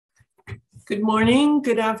Good morning,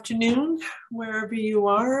 good afternoon, wherever you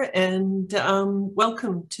are, and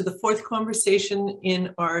welcome to the fourth conversation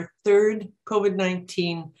in our third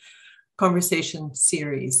COVID-19 conversation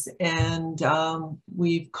series. And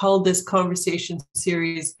we've called this conversation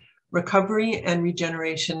series Recovery and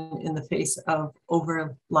Regeneration in the Face of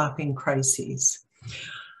Overlapping Crises.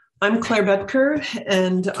 I'm Claire Betker,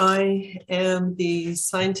 and I am the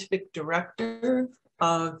Scientific Director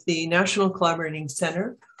of the National Collaborating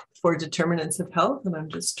Center for Determinants of Health, and I'm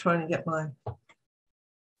just trying to get my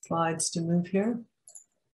slides to move here.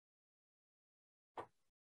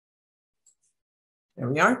 There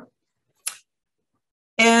we are.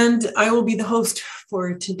 And I will be the host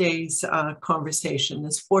for today's conversation,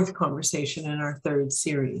 this fourth conversation in our third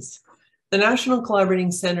series. The National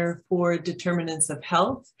Collaborating Center for Determinants of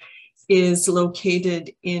Health is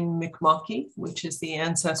located in Mi'kmaq, which is the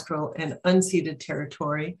ancestral and unceded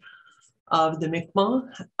territory of the Mi'kmaq.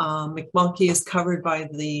 Mi'kmaq is covered by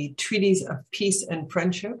the treaties of peace and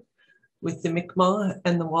friendship with the Mi'kmaq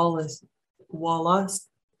and the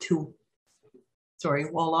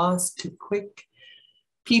Wolastoqiyik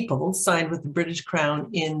people signed with the British Crown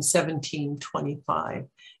in 1725.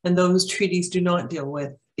 And those treaties do not deal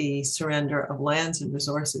with the surrender of lands and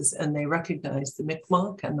resources, and they recognize the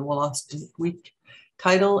Mi'kmaq and the Wolastoqiyik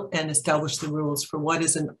title and establish the rules for what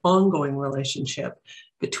is an ongoing relationship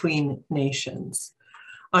between nations.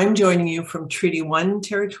 I'm joining you from Treaty 1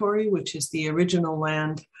 territory, which is the original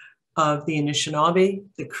land of the Anishinaabe,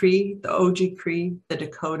 the Cree, the Oji-Cree, the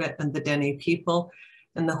Dakota, and the Dene people,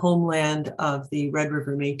 and the homeland of the Red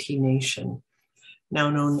River Métis Nation, now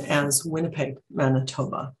known as Winnipeg,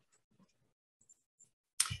 Manitoba.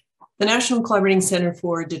 The National Collaborating Center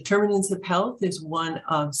for Determinants of Health is one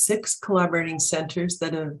of 6 collaborating centers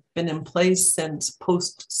that have been in place since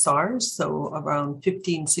post-SARS, so around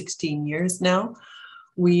 15, 16 years now.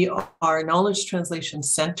 We are knowledge translation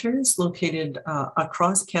centers located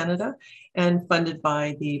across Canada and funded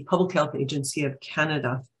by the Public Health Agency of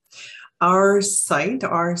Canada. Our site,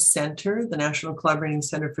 our center, the National Collaborating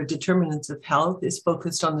Center for Determinants of Health, is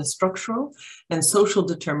focused on the structural and social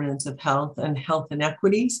determinants of health and health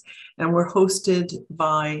inequities, and we're hosted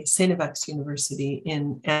by St. FX University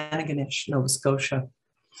in Antigonish, Nova Scotia.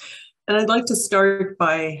 And I'd like to start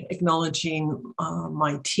by acknowledging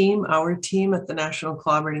my team, our team at the National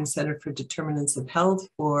Collaborating Center for Determinants of Health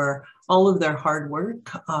for all of their hard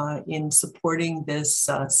work in supporting this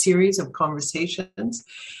series of conversations,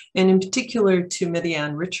 and in particular to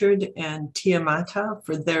Medianne Richard and Tia Mata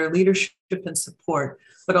for their leadership and support,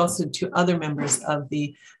 but also to other members of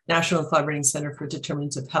the National Collaborating Center for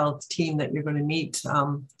Determinants of Health team that you're going to meet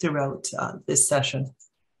throughout this session.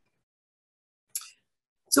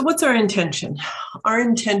 So what's our intention? Our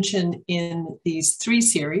intention in these 3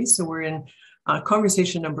 series, so we're in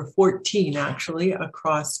conversation number 14 actually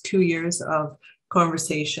across 2 years of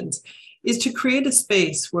conversations, is to create a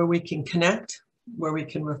space where we can connect, where we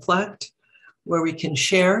can reflect, where we can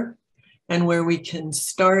share, and where we can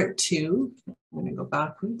start to, I'm going to go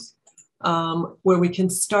backwards, where we can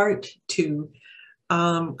start to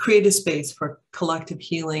create a space for collective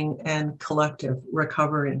healing and collective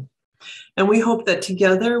recovery. And we hope that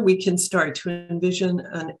together we can start to envision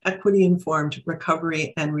an equity-informed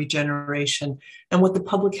recovery and regeneration and what the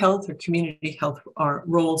public health or community health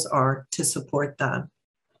roles are to support that.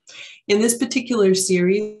 In this particular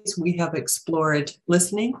series, we have explored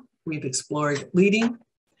listening, we've explored leading.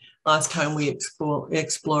 Last time we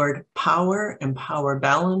explored power and power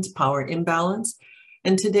balance, power imbalance.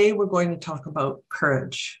 And today we're going to talk about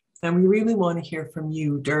courage. And we really want to hear from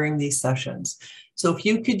you during these sessions. So if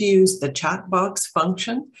you could use the chat box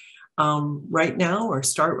function right now or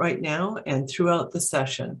start right now and throughout the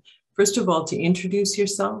session. First of all, to introduce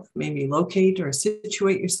yourself, maybe locate or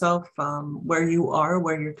situate yourself where you are,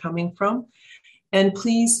 where you're coming from. And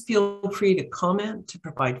please feel free to comment, to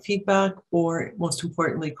provide feedback, or most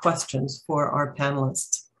importantly, questions for our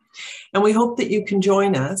panelists. And we hope that you can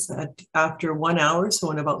join us after 1 hour.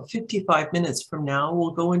 So in about 55 minutes from now,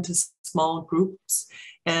 we'll go into small groups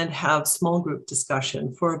and have small group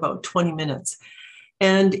discussion for about 20 minutes.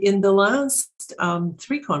 And in the last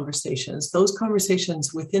 3 conversations, those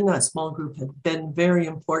conversations within that small group have been very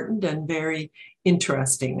important and very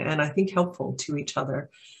interesting, and I think helpful to each other.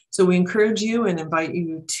 So we encourage you and invite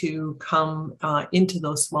you to come into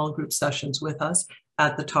those small group sessions with us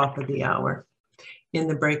at the top of the hour in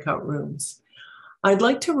the breakout rooms. I'd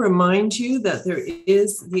like to remind you that there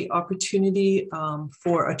is the opportunity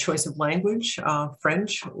for a choice of language,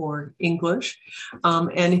 French or English.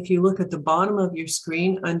 And if you look at the bottom of your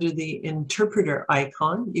screen under the interpreter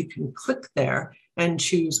icon, you can click there and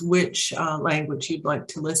choose which language you'd like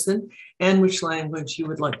to listen and which language you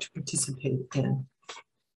would like to participate in.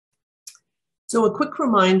 So a quick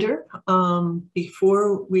reminder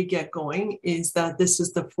before we get going is that this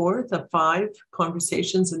is the 4th of 5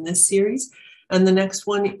 conversations in this series. And the next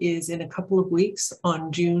one is in a couple of weeks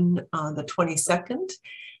on June the 22nd,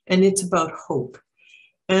 and it's about hope.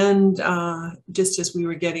 And just as we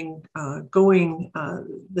were getting going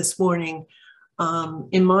this morning,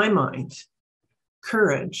 in my mind,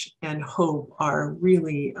 courage and hope are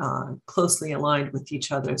really closely aligned with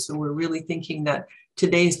each other. So we're really thinking that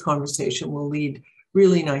today's conversation will lead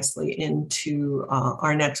really nicely into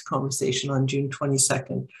our next conversation on June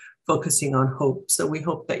 22nd, focusing on hope. So we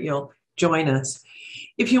hope that you'll join us.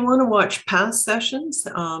 If you want to watch past sessions,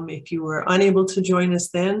 if you were unable to join us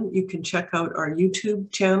then, you can check out our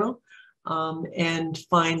YouTube channel and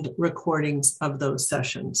find recordings of those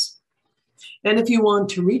sessions. And if you want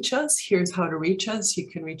to reach us, here's how to reach us. You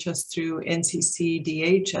can reach us through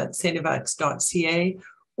NCCDH at stavax.ca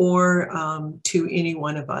or to any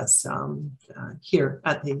one of us here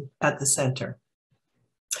at the center.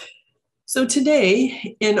 So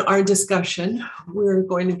today in our discussion, we're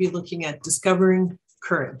going to be looking at discovering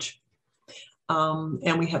courage.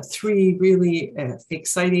 And we have 3 really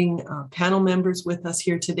exciting panel members with us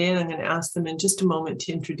here today. And I'm going to ask them in just a moment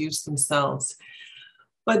to introduce themselves.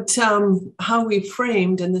 But how we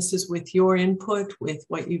framed, and this is with your input, with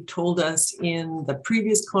what you told us in the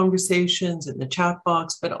previous conversations, in the chat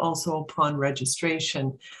box, but also upon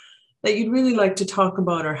registration, that you'd really like to talk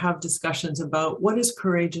about or have discussions about what does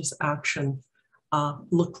courageous action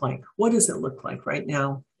look like? What does it look like right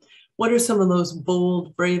now? What are some of those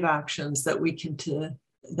bold, brave actions that we can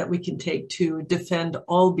take to defend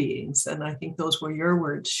all beings? And I think those were your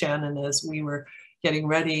words, Shannon, as we were getting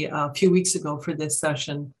ready a few weeks ago for this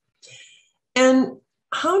session. And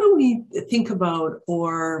how do we think about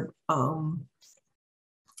or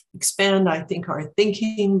expand, I think, our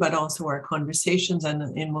thinking, but also our conversations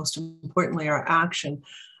and most importantly, our action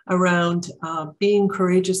around being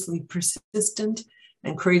courageously persistent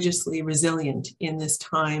and courageously resilient in this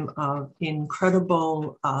time of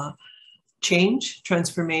incredible change,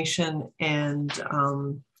 transformation, and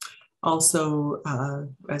also,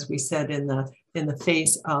 as we said, in the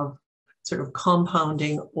face of sort of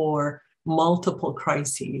compounding or multiple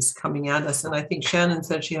crises coming at us. And I think Shannon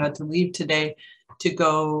said she had to leave today to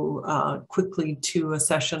go quickly to a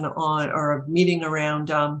session on or a meeting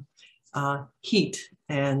around heat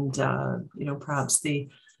and perhaps the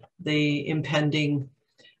impending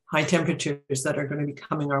high temperatures that are going to be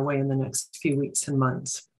coming our way in the next few weeks and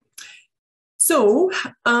months. So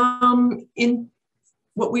in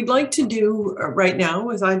what we'd like to do right now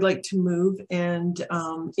is I'd like to move and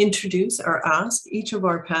introduce or ask each of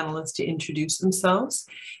our panelists to introduce themselves.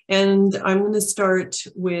 And I'm going to start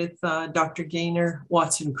with Dr. Gaynor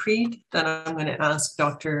Watson-Creed. Then I'm going to ask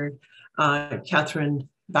Dr. Catherine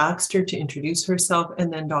Baxter to introduce herself,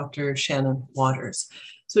 and then Dr. Shannon Waters.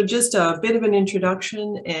 So just a bit of an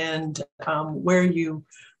introduction and where you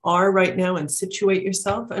are right now and situate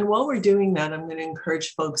yourself. And while we're doing that, I'm going to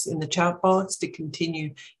encourage folks in the chat box to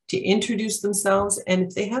continue to introduce themselves. And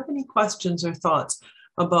if they have any questions or thoughts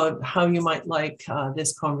about how you might like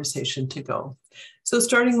this conversation to go. So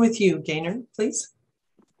starting with you, Gaynor, please.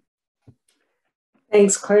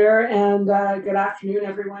 Thanks, Claire, and good afternoon,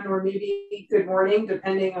 everyone, or maybe good morning,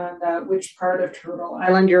 depending on which part of Turtle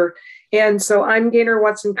Island you're in. So I'm Gaynor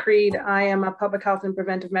Watson-Creed. I am a public health and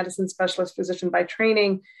preventive medicine specialist physician by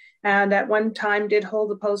training, and at one time did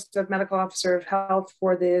hold the post of medical officer of health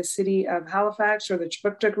for the city of Halifax, or the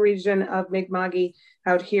Chipuktuk region of Mi'kma'ki,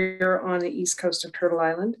 out here on the east coast of Turtle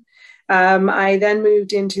Island. I then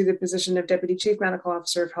moved into the position of Deputy Chief Medical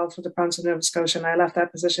Officer of Health for the province of Nova Scotia, and I left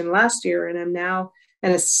that position last year, and am now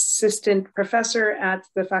an assistant professor at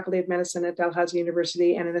the Faculty of Medicine at Dalhousie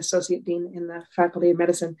University and an associate dean in the Faculty of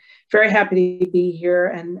Medicine. Very happy to be here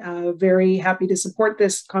and very happy to support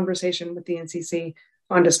this conversation with the NCC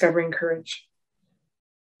on discovering courage.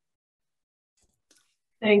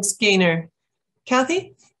 Thanks, Gaynor.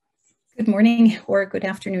 Kathy? Good morning or good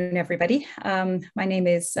afternoon, everybody. My name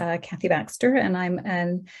is Kathy Baxter, and I'm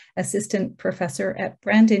an assistant professor at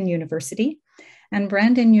Brandon University. And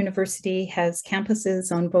Brandon University has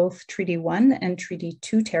campuses on both Treaty 1 and Treaty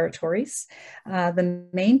 2 territories. The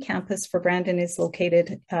main campus for Brandon is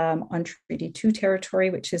located on Treaty 2 territory,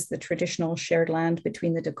 which is the traditional shared land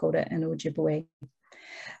between the Dakota and Ojibwe.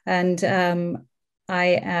 And I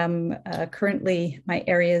am currently, my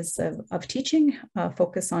areas of teaching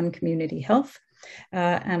focus on community health,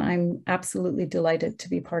 And I'm absolutely delighted to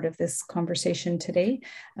be part of this conversation today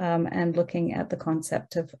and looking at the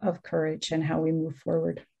concept of courage and how we move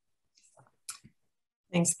forward.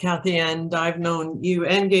 Thanks, Kathy. And I've known you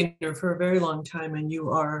and Gaynor for a very long time, and you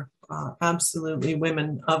are absolutely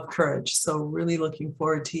women of courage. So really looking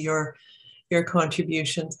forward to your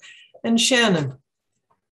contributions. And Shannon.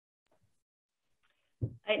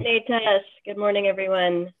 Hi, Nate. Good morning,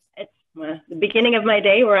 everyone. It's the beginning of my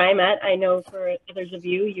day where I'm at. I know for others of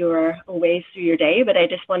you, you are a ways through your day, but I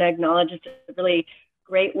just want to acknowledge it's a really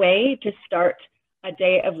great way to start a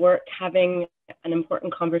day of work having an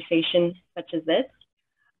important conversation such as this.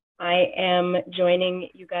 I am joining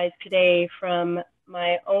you guys today from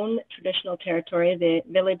my own traditional territory, the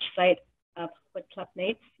village site of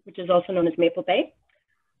Whitcliffe, which is also known as Maple Bay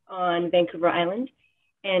on Vancouver Island.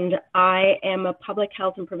 And I am a public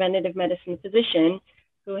health and preventative medicine physician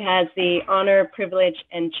who has the honor, privilege,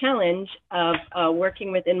 and challenge of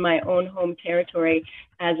working within my own home territory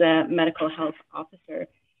as a medical health officer.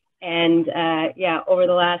 And yeah, over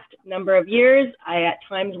the last number of years, I at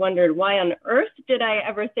times wondered why on earth did I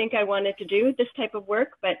ever think I wanted to do this type of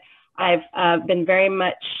work, but I've been very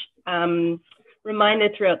much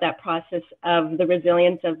reminded throughout that process of the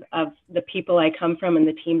resilience of the people I come from and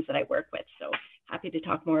the teams that I work with. So happy to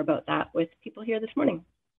talk more about that with people here this morning.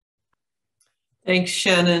 Thanks,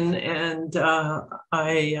 Shannon. And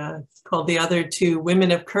I called the other two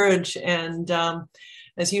Women of Courage. And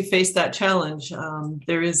as you face that challenge,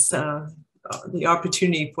 there is the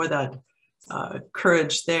opportunity for that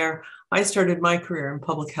courage there. I started my career in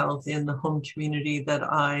public health in the home community that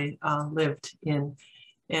I lived in.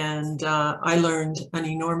 And I learned an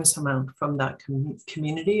enormous amount from that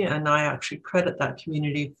community. And I actually credit that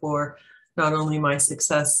community for not only my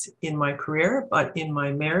success in my career, but in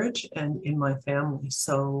my marriage and in my family.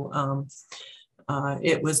 So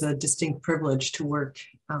it was a distinct privilege to work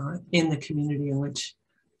in the community in which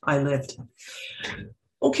I lived.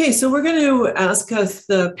 Okay, so we're going to ask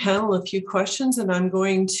the panel a few questions, and I'm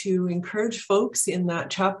going to encourage folks in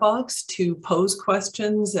that chat box to pose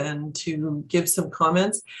questions and to give some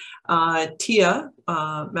comments. Tia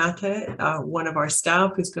Mate, one of our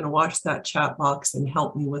staff, is going to watch that chat box and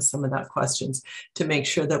help me with some of that questions to make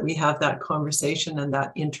sure that we have that conversation and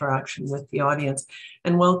that interaction with the audience.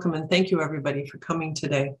 And welcome and thank you everybody for coming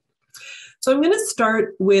today. So I'm going to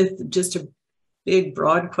start with just a big,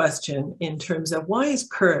 broad question in terms of why is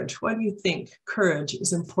courage? Why do you think courage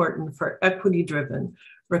is important for equity-driven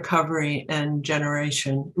recovery and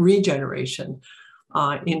regeneration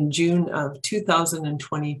in June of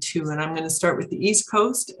 2022? And I'm going to start with the East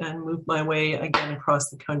Coast and move my way again across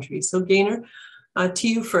the country. So Gaynor, to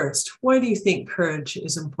you first. Why do you think courage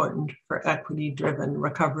is important for equity-driven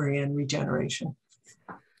recovery and regeneration?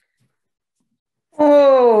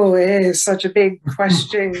 Oh, it is such a big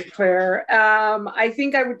question, Claire. I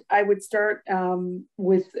think I would start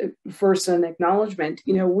with first an acknowledgement.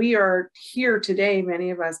 You know, we are here today,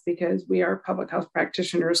 many of us, because we are public health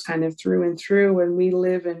practitioners kind of through and through, and we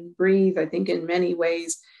live and breathe, I think, in many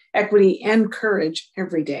ways, equity and courage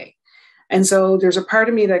every day. And so there's a part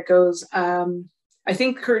of me that goes, I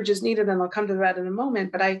think courage is needed, and I'll come to that in a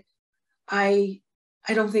moment, but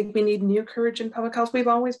I don't think we need new courage in public health. We've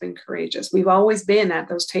always been courageous. We've always been at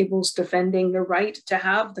those tables defending the right to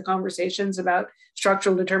have the conversations about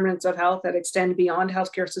structural determinants of health that extend beyond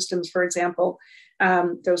healthcare systems, for example,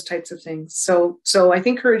 those types of things. So I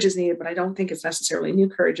think courage is needed, but I don't think it's necessarily new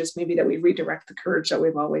courage. It's maybe that we redirect the courage that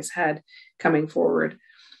we've always had coming forward.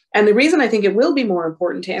 And the reason I think it will be more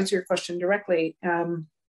important, to answer your question directly,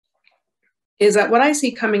 is that what I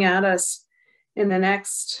see coming at us in the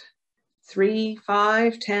next 3,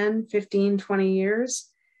 5, 10, 15, 20 years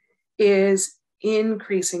is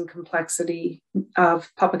increasing complexity of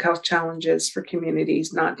public health challenges for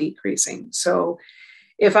communities, not decreasing. So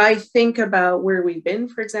if I think about where we've been,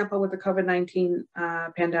 for example, with the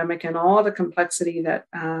COVID-19 pandemic and all the complexity that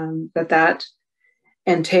that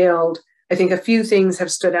entailed, I think a few things have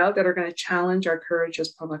stood out that are going to challenge our courage as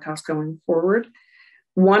public health going forward.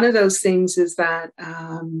 One of those things is that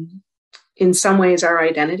in some ways our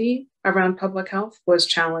identity around public health was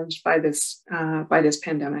challenged by this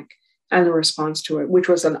pandemic and the response to it, which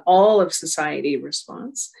was an all of society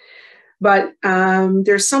response. But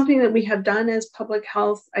there's something that we have done as public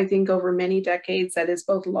health, I think, over many decades that is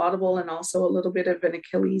both laudable and also a little bit of an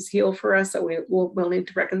Achilles heel for us that we'll need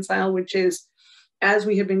to reconcile, which is, as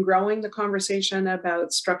we have been growing the conversation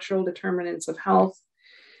about structural determinants of health,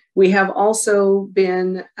 we have also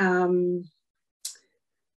been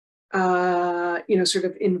sort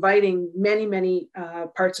of inviting many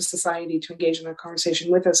parts of society to engage in a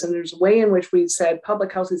conversation with us. And there's a way in which we said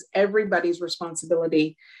public health is everybody's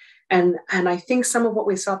responsibility. And I think some of what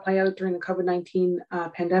we saw play out during the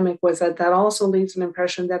COVID-19 pandemic was that also leaves an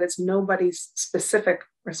impression that it's nobody's specific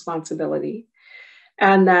responsibility,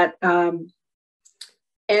 and that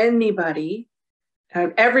everybody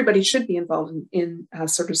should be involved in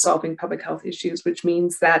sort of solving public health issues, which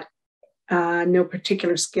means that no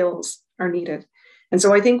particular skills are needed. And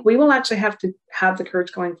so I think we will actually have to have the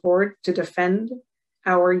courage going forward to defend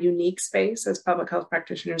our unique space as public health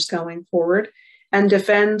practitioners going forward, and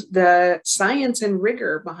defend the science and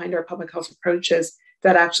rigor behind our public health approaches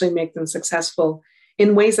that actually make them successful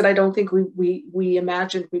in ways that I don't think we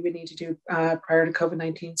imagined we would need to do prior to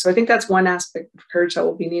COVID-19. So I think that's one aspect of courage that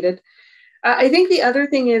will be needed. I think the other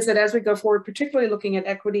thing is that as we go forward, particularly looking at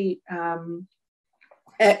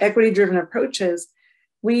equity-driven approaches,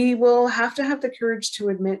 we will have to have the courage to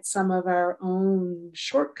admit some of our own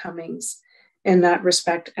shortcomings in that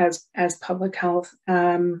respect as public health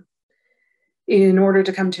in order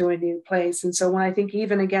to come to a new place. And so when I think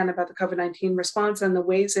even again about the COVID-19 response and the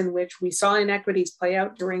ways in which we saw inequities play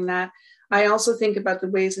out during that, I also think about the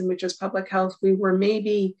ways in which as public health, we were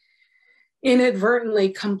maybe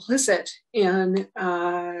inadvertently complicit in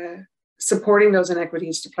supporting those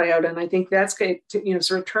inequities to play out. And I think that's going to,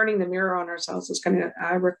 sort of turning the mirror on ourselves is going to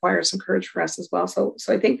require some courage for us as well. So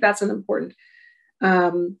I think that's an important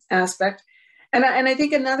aspect. And I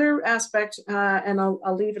think another aspect, and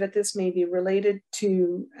I'll leave it at this, maybe related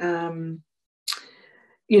to,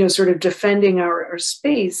 sort of defending our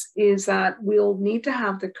space, is that we'll need to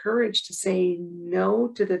have the courage to say no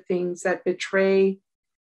to the things that betray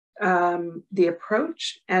the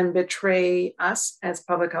approach and betray us as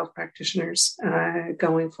public health practitioners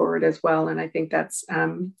going forward as well. And I think that's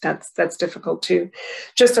difficult too.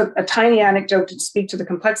 Just a tiny anecdote to speak to the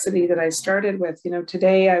complexity that I started with.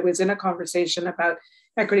 Today I was in a conversation about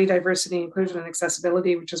equity, diversity, inclusion, and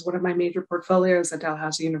accessibility, which is one of my major portfolios at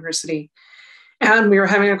Dalhousie University. And we were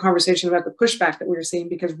having a conversation about the pushback that we were seeing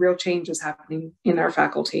because real change is happening in our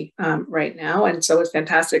faculty right now. And so it's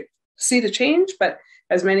fantastic to see the change, but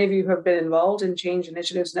as many of you who have been involved in change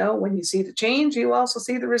initiatives know, when you see the change, you also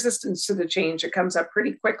see the resistance to the change. It comes up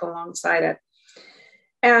pretty quick alongside it.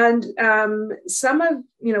 And some of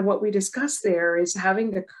what we discussed there is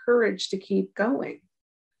having the courage to keep going.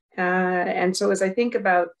 And so as I think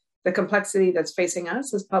about the complexity that's facing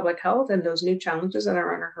us as public health and those new challenges that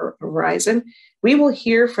are on our horizon, we will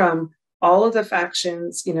hear from all of the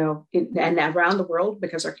factions, and around the world,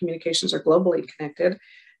 because our communications are globally connected,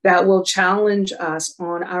 that will challenge us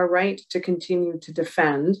on our right to continue to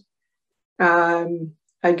defend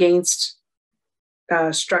against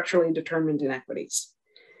structurally determined inequities.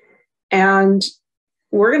 And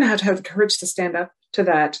we're going to have the courage to stand up to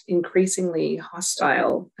that increasingly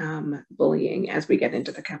hostile bullying as we get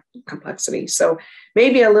into the complexity. So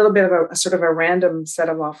maybe a little bit of a sort of a random set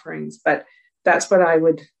of offerings, but that's what I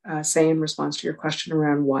would say in response to your question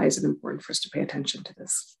around why is it important for us to pay attention to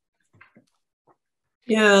this.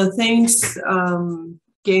 Yeah, thanks,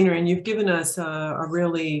 Gaynor. And you've given us a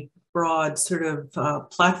really broad sort of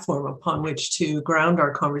platform upon which to ground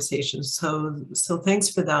our conversations. So thanks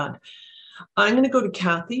for that. I'm going to go to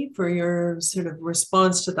Kathy for your sort of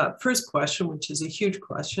response to that first question, which is a huge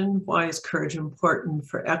question. Why is courage important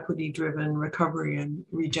for equity-driven recovery and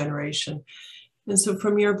regeneration? And so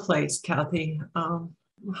from your place, Kathy,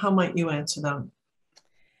 how might you answer that?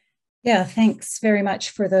 Yeah, thanks very much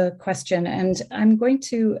for the question. And I'm going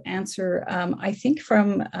to answer, I think,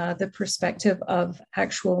 from the perspective of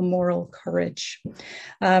actual moral courage.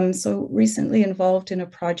 So recently involved in a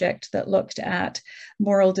project that looked at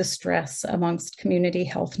moral distress amongst community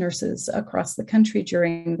health nurses across the country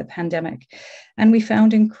during the pandemic. And we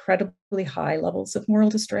found incredibly high levels of moral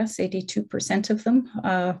distress. 82% of them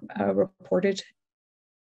reported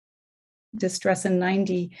distress, and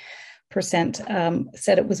 90%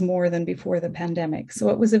 said it was more than before the pandemic. So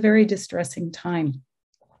it was a very distressing time.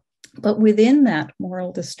 But within that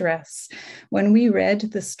moral distress, when we read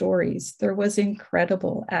the stories, there was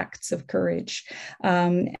incredible acts of courage.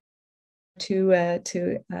 To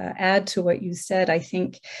add to what you said, I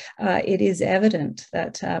think it is evident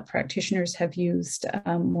that practitioners have used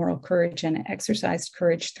moral courage and exercised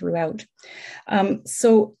courage throughout.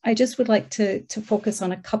 So I just would like to focus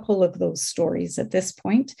on a couple of those stories at this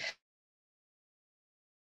point.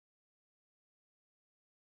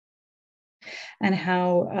 And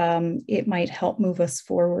how it might help move us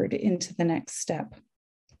forward into the next step.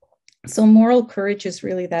 So moral courage is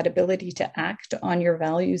really that ability to act on your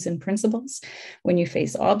values and principles when you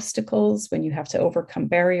face obstacles, when you have to overcome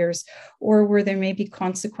barriers, or where there may be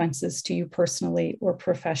consequences to you personally or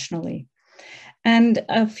professionally. And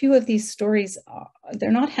a few of these stories,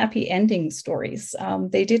 they're not happy ending stories.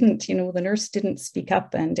 They didn't, the nurse didn't speak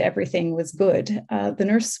up and everything was good. The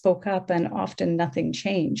nurse spoke up and often nothing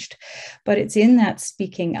changed. But it's in that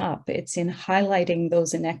speaking up, it's in highlighting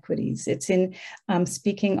those inequities, it's in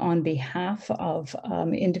speaking on behalf of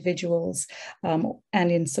individuals and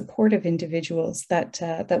in support of individuals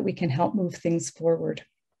that we can help move things forward.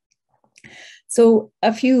 So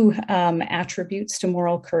a few attributes to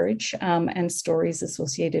moral courage and stories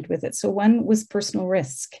associated with it. So one was personal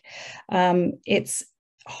risk. It's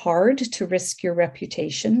hard to risk your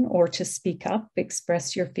reputation or to speak up,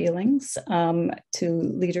 express your feelings to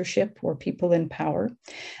leadership or people in power.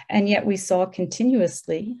 And yet we saw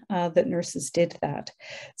continuously that nurses did that.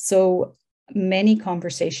 So many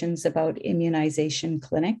conversations about immunization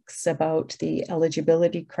clinics, about the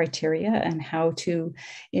eligibility criteria and how to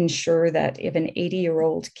ensure that if an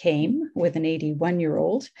 80-year-old came with an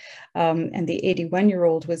 81-year-old and the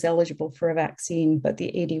 81-year-old was eligible for a vaccine, but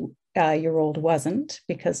the 80-year-old wasn't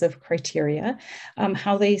because of criteria,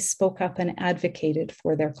 how they spoke up and advocated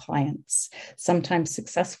for their clients, sometimes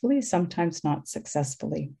successfully, sometimes not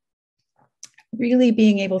successfully. Really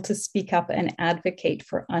being able to speak up and advocate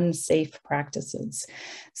for unsafe practices.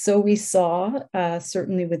 So we saw,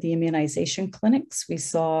 certainly with the immunization clinics, we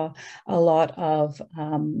saw a lot of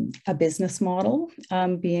a business model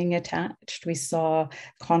being attached. We saw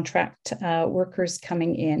contract workers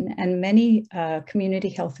coming in, and many community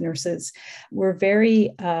health nurses were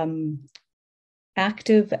very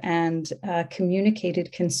active and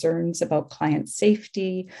communicated concerns about client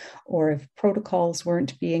safety or if protocols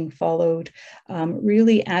weren't being followed,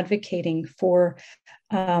 really advocating for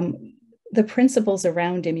the principles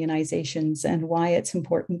around immunizations and why it's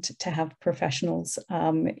important to have professionals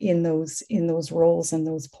in those roles and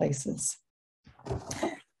those places.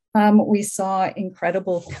 We saw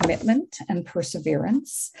incredible commitment and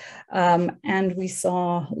perseverance, and we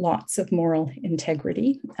saw lots of moral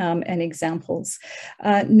integrity and examples,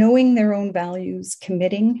 knowing their own values,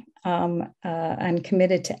 committing and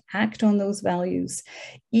committed to act on those values,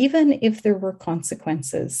 even if there were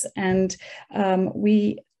consequences. And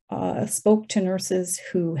we spoke to nurses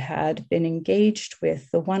who had been engaged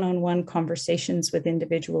with the one-on-one conversations with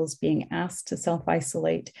individuals being asked to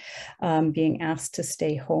self-isolate, being asked to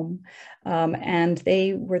stay home. And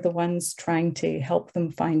they were the ones trying to help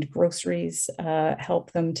them find groceries,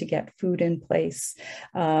 help them to get food in place,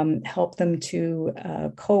 help them to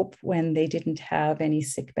cope when they didn't have any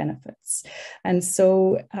sick benefits. And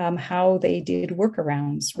so how they did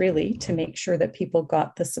workarounds really to make sure that people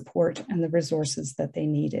got the support and the resources that they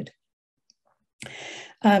needed.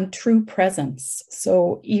 True presence.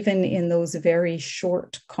 So even in those very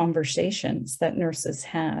short conversations that nurses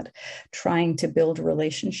had, trying to build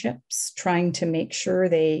relationships, trying to make sure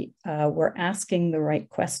they were asking the right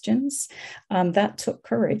questions, that took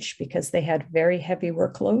courage because they had very heavy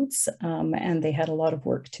workloads and they had a lot of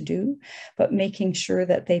work to do, but making sure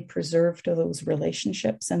that they preserved those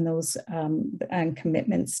relationships and those and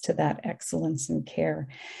commitments to that excellence and care.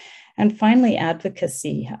 And finally,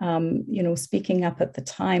 advocacy, speaking up at the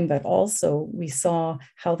time, but also we saw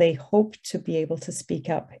how they hoped to be able to speak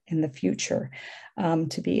up in the future,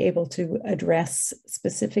 to be able to address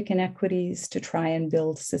specific inequities, to try and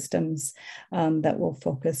build systems that will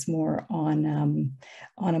focus more on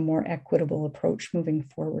a more equitable approach moving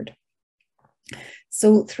forward.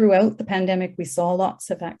 So throughout the pandemic, we saw lots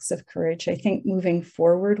of acts of courage. I think moving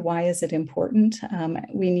forward, why is it important?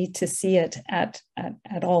 We need to see it at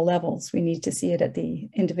all levels. We need to see it at the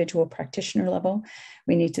individual practitioner level.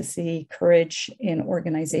 We need to see courage in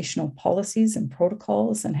organizational policies and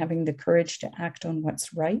protocols and having the courage to act on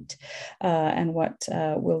what's right and what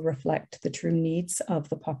will reflect the true needs of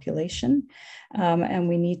the population. And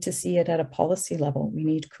we need to see it at a policy level. We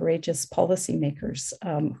need courageous policymakers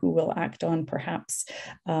who will act on perhaps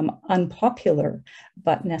unpopular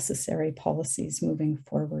but necessary policies moving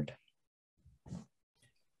forward.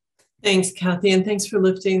 Thanks, Kathy, and thanks for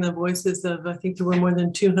lifting the voices of, I think there were more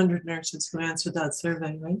than 200 nurses who answered that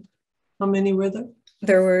survey, right? How many were there?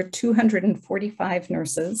 There were 245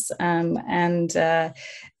 nurses, and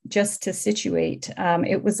just to situate,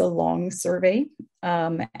 it was a long survey,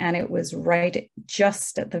 and it was right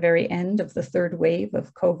just at the very end of the third wave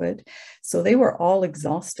of COVID. So they were all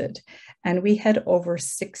exhausted, and we had over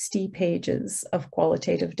 60 pages of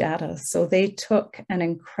qualitative data. So they took an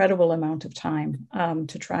incredible amount of time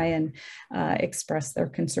to try and express their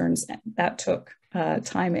concerns. That took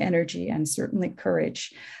time, energy, and certainly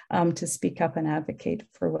courage to speak up and advocate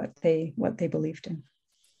for what they believed in.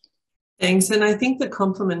 Thanks. And I think the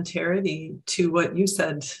complementarity to what you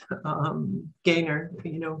said, Gaynor,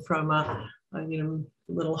 from a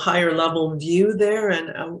little higher level view there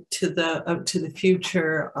and out to the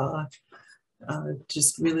future,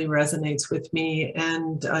 just really resonates with me.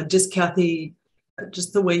 And just Kathy,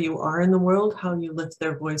 just the way you are in the world, how you lift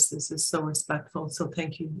their voices is so respectful. So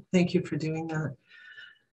thank you for doing that.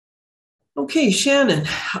 Okay, Shannon,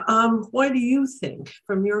 why do you think,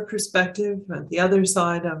 from your perspective, at the other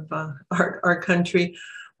side of our country,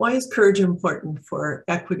 why is courage important for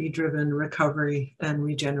equity-driven recovery and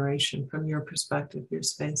regeneration from your perspective, your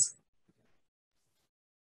space?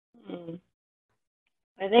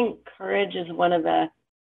 I think courage is one of the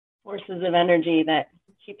forces of energy that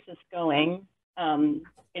keeps us going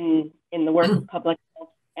in the work of public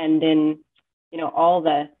health and in all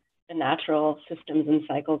the natural systems and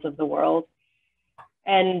cycles of the world.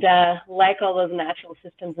 And like all those natural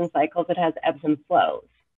systems and cycles, it has ebbs and flows.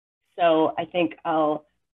 So I think I'll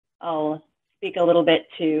speak a little bit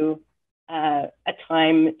to a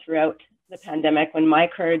time throughout the pandemic when my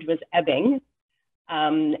courage was ebbing.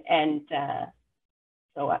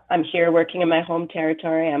 So I'm here working in my home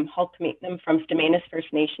territory. I'm Hulkmeetnam from Stamanis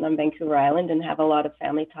First Nation on Vancouver Island and have a lot of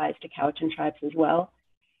family ties to Cowichan tribes as well.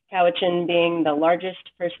 Cowichan being the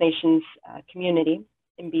largest First Nations community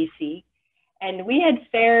in BC. And we had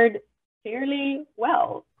fared fairly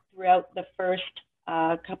well throughout the first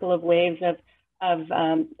couple of waves of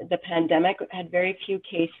the pandemic. Had very few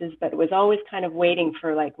cases, but it was always kind of waiting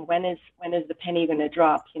for like, when is the penny going to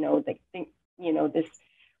drop? They think,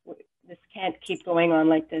 this can't keep going on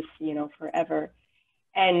like this, forever.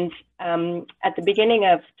 And at the beginning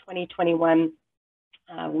of 2021,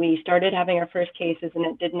 we started having our first cases, and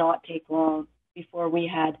it did not take long before we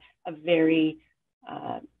had a very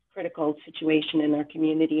critical situation in our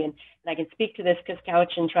community. And I can speak to this because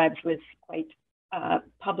Cowichan Tribes was quite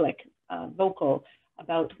public, vocal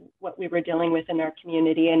about what we were dealing with in our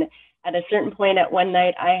community. And at a certain point at one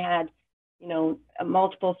night, I had,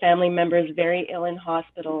 multiple family members very ill in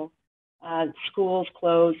hospital, schools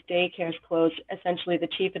closed, daycares closed. Essentially, the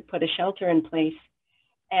chief had put a shelter in place.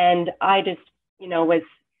 And I just, was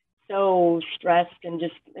so stressed and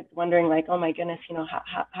just wondering, like, oh my goodness,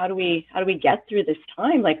 how do we get through this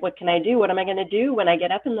time? Like, what can I do? What am I going to do when I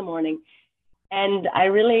get up in the morning? And I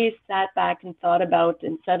really sat back and thought about,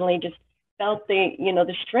 and suddenly just felt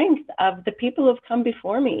the strength of the people who've come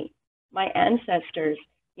before me, my ancestors,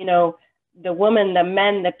 the women, the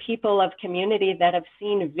men, the people of community that have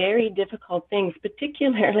seen very difficult things,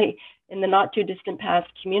 particularly in the not too distant past,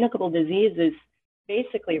 communicable diseases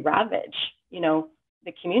basically ravage,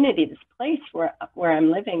 the community, this place where I'm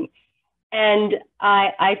living. And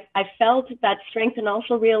I felt that strength, and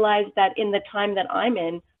also realized that in the time that I'm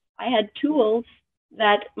in, I had tools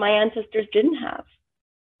that my ancestors didn't have.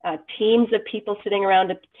 Teams of people sitting around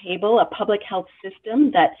a table, a public health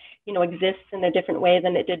system that exists in a different way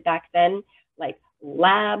than it did back then, like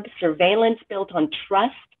lab surveillance built on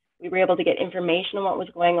trust. We were able to get information on what was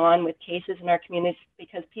going on with cases in our communities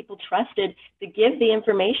because people trusted to give the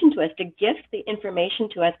information to us, to gift the information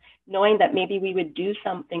to us, knowing that maybe we would do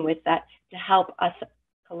something with that to help us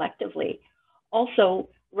collectively. Also,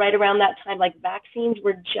 right around that time, like vaccines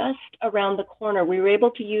were just around the corner. We were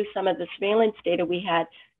able to use some of the surveillance data we had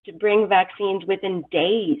to bring vaccines within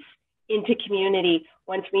days into community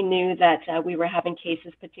once we knew that we were having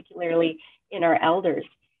cases, particularly in our elders.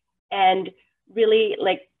 And really,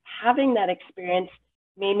 like, having that experience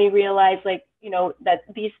made me realize, like, that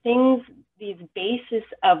these things, these bases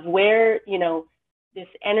of where, this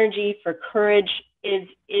energy for courage is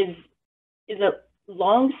a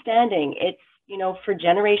long-standing. It's, for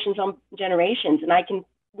generations on generations, and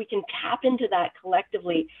we can tap into that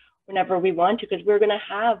collectively whenever we want to, because we're going to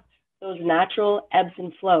have those natural ebbs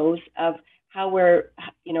and flows of how we're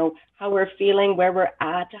feeling, where we're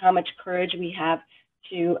at, how much courage we have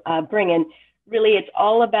to bring in. Really, it's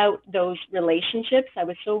all about those relationships. I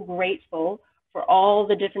was so grateful for all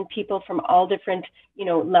the different people from all different,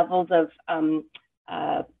 levels of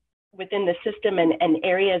within the system and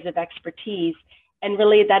areas of expertise. and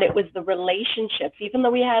really that it was the relationships, even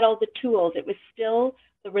though we had all the tools, it was still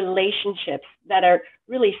the relationships that are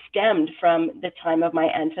really stemmed from the time of my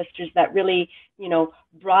ancestors that really, you know,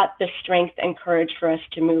 brought the strength and courage for us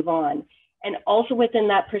to move on. And also within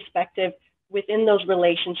that perspective, within those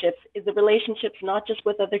relationships is the relationships not just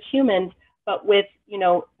with other humans, but with, you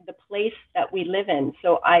know, the place that we live in.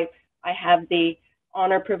 So I have the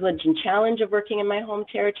honor, privilege, and challenge of working in my home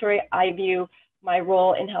territory. I view my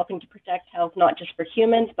role in helping to protect health, not just for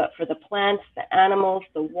humans, but for the plants, the animals,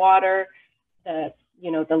 the water, the,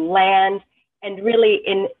 you know, the land, and really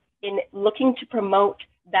in looking to promote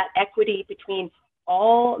that equity between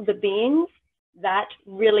all the beings, that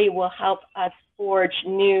really will help us forge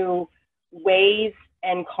new ways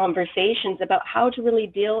and conversations about how to really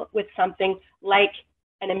deal with something like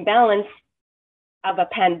an imbalance of a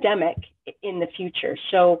pandemic in the future.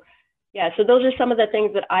 So yeah, so those are some of the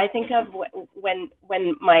things that I think of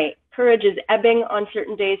when my courage is ebbing on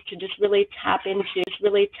certain days, to just really tap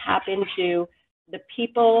into the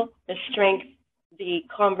people, the strength, the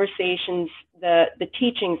conversations, the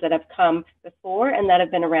teachings that have come before and that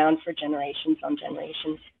have been around for generations on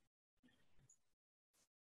generations.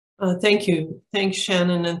 Thank you. Thanks,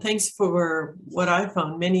 Shannon. And thanks for what I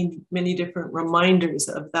found, many different reminders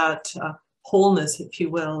of that wholeness, if you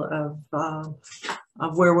will,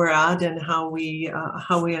 of where we're at and how we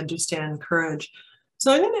understand courage.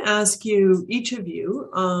 So I'm going to ask you, each of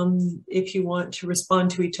you, if you want to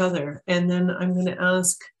respond to each other, and then I'm going to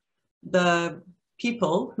ask the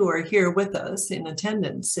people who are here with us in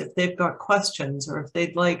attendance if they've got questions or if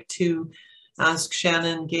they'd like to ask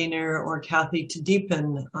Shannon, Gaynor, or Kathy to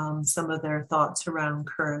deepen some of their thoughts around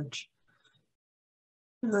courage.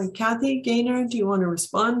 Kathy, Gaynor, do you want to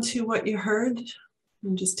respond to what you heard?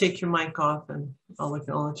 And just take your mic off and I'll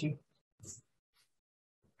acknowledge you.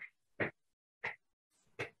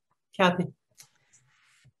 Kathy.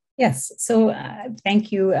 Yes, so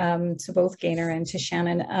thank you to both Gaynor and to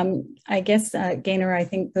Shannon. I guess, Gaynor, I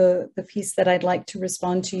think the piece that I'd like to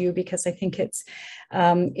respond to you, because I think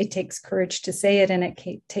it takes courage to say it and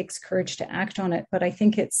it takes courage to act on it, but I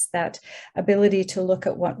think it's that ability to look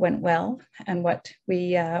at what went well and what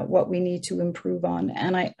we need to improve on.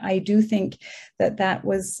 And I do think that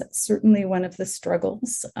was certainly one of the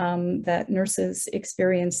struggles that nurses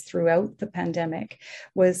experienced throughout the pandemic,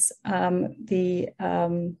 was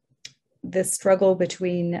the struggle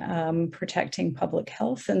between protecting public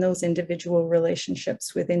health and those individual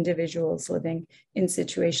relationships with individuals living in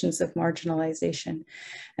situations of marginalization.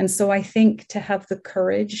 And so I think to have the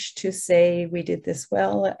courage to say we did this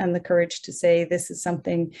well, and the courage to say this is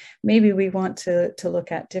something maybe we want to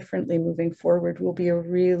look at differently moving forward, will be a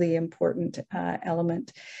really important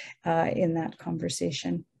element in that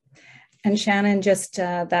conversation. And Shannon, just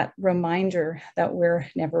that reminder that we're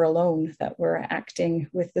never alone, that we're acting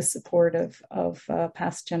with the support of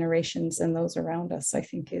past generations and those around us, I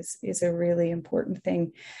think is a really important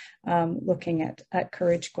thing, looking at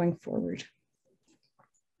courage going forward.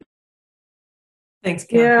 Thanks,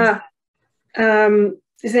 Kathy. Yeah.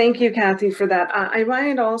 Thank you, Kathy, for that. I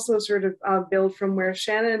might also sort of build from where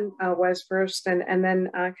Shannon was first, and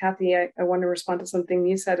then Kathy, I want to respond to something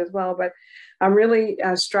you said as well, but I'm really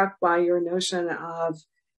struck by your notion of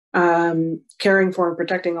caring for and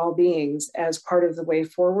protecting all beings as part of the way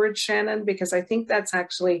forward, Shannon, because I think that's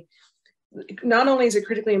actually, not only is it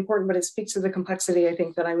critically important, but it speaks to the complexity, I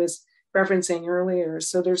think, that I was referencing earlier.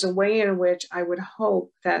 So there's a way in which I would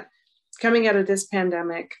hope that coming out of this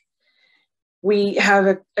pandemic, we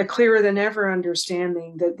have a clearer than ever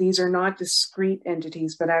understanding that these are not discrete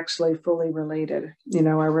entities, but actually fully related. You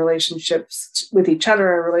know, our relationships with each other,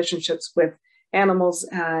 our relationships with animals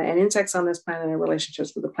and insects on this planet, our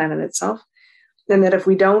relationships with the planet itself. And that if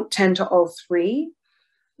we don't tend to all three,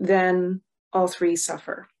 then all three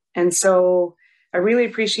suffer. And so I really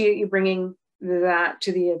appreciate you bringing that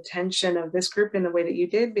to the attention of this group in the way that you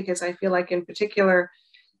did, because I feel like in particular,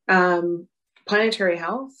 planetary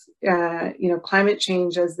health, climate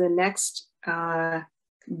change as the next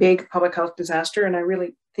big public health disaster, and I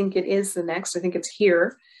really think it is the next, I think it's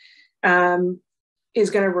here, is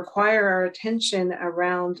going to require our attention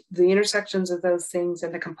around the intersections of those things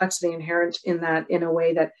and the complexity inherent in that, in a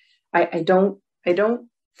way that I don't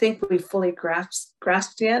think we fully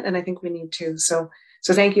grasped yet, and I think we need to. So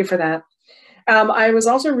thank you for that. I was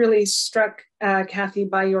also really struck, Kathy,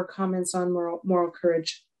 by your comments on moral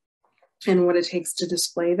courage and what it takes to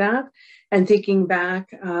display that. And thinking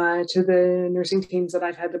back to the nursing teams that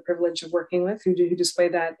I've had the privilege of working with who display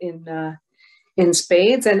that in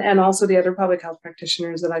spades, and also the other public health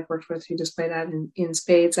practitioners that I've worked with who display that in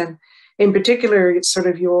spades. And in particular, it's sort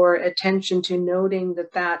of your attention to noting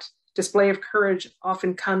that display of courage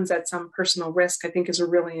often comes at some personal risk, I think is a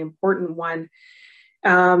really important one.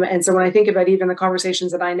 And so when I think about even the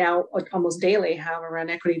conversations that I now almost daily have around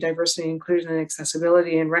equity, diversity, inclusion, and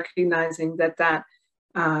accessibility, and recognizing that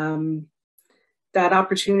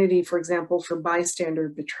opportunity, for example, for bystander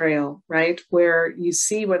betrayal, right? Where you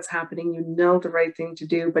see what's happening, you know the right thing to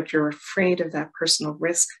do, but you're afraid of that personal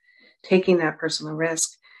risk, taking that personal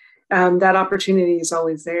risk. That opportunity is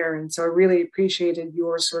always there. And so I really appreciated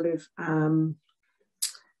your sort of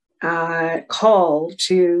call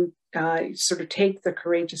to sort of take the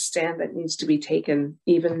courageous stand that needs to be taken,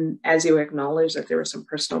 even as you acknowledge that there was some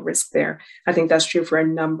personal risk there. I think that's true for a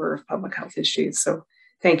number of public health issues. So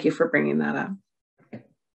thank you for bringing that up.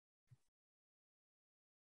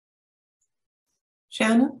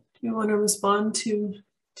 Shannon, do you want to respond to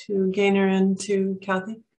Gaynor and to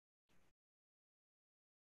Kathy?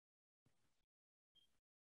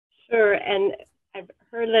 Sure, and I've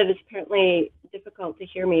heard that it's apparently difficult to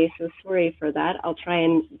hear me, so sorry for that. I'll try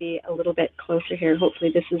and be a little bit closer here. Hopefully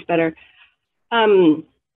this is better.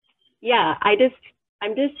 Yeah,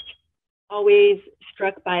 I'm just always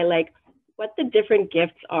struck by like what the different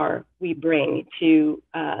gifts are we bring to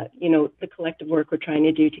the collective work we're trying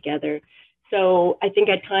to do together. So I think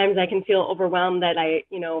at times I can feel overwhelmed that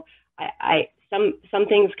some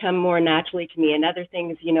things come more naturally to me, and other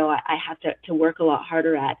things, I have to work a lot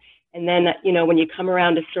harder at. And then, when you come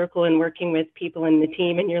around a circle and working with people in the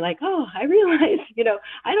team and you're like, oh, I realize,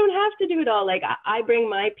 I don't have to do it all. Like I bring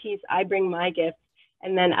my piece, I bring my gifts,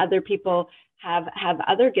 and then other people have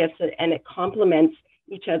other gifts, and it complements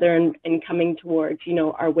each other and coming towards,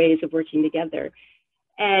 our ways of working together.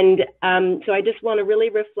 And so I just want to really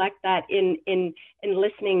reflect that in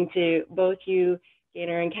listening to both you,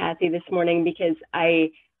 Gaynor and Kathy, this morning, because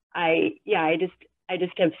I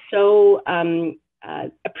just have so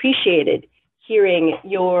appreciated hearing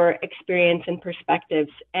your experience and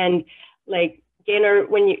perspectives. And like Gaynor,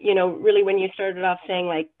 when you started off saying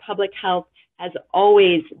like public health has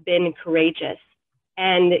always been courageous.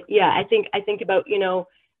 And yeah, I think about,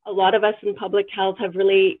 a lot of us in public health have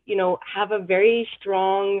really, have a very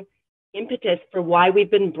strong impetus for why we've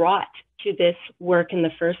been brought to this work in the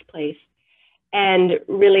first place. And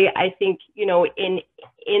really, I think,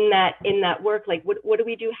 in that work, like what do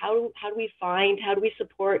we do? How do we find, how do we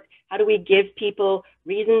support, how do we give people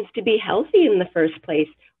reasons to be healthy in the first place,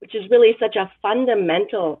 which is really such a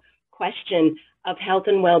fundamental question of health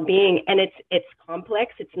and well-being. And it's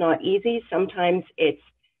complex, it's not easy. Sometimes it's,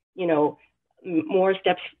 more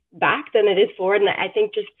steps back than it is forward. And I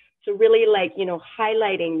think just so really like,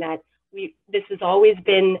 highlighting that this has always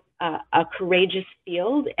been a courageous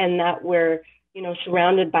field, and that we're,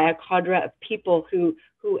 surrounded by a cadre of people who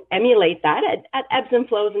emulate that at ebbs and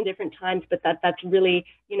flows in different times, but that's really,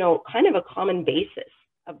 kind of a common basis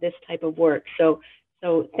of this type of work. So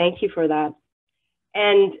thank you for that.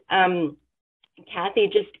 And Kathy,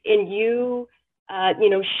 just in you,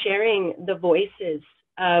 sharing the voices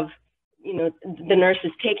of, the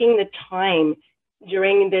nurses, taking the time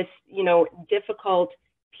during this, difficult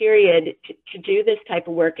period to do this type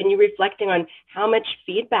of work, and you reflecting on how much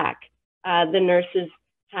feedback the nurses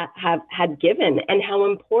had given, and how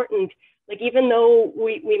important, like even though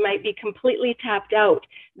we might be completely tapped out,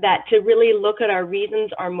 that to really look at our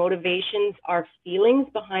reasons, our motivations, our feelings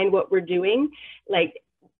behind what we're doing, like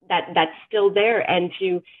that's still there, and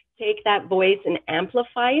to take that voice and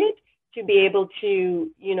amplify it, to be able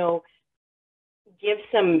to, give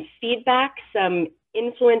some feedback, some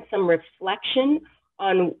influence, some reflection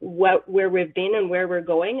on where we've been and where we're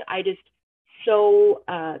going. I just so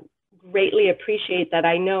greatly appreciate that.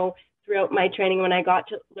 I know throughout my training, when I got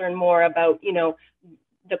to learn more about,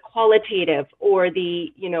 the qualitative or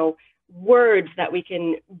the, words that we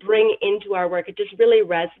can bring into our work, it just really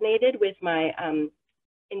resonated with my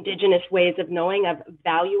Indigenous ways of knowing, of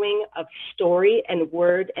valuing, of story and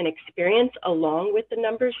word and experience along with the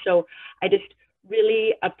numbers. So I just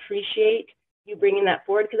really appreciate you bringing that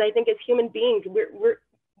forward, because I think as human beings, we're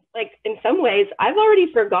like, in some ways, I've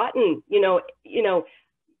already forgotten,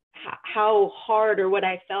 how hard or what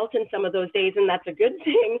I felt in some of those days, and that's a good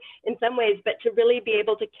thing in some ways, but to really be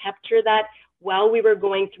able to capture that while we were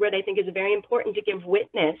going through it, I think is very important, to give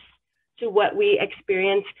witness to what we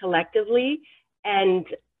experienced collectively, and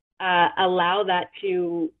allow that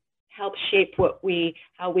to help shape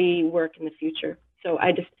how we work in the future. So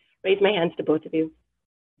I just raise my hands to both of you.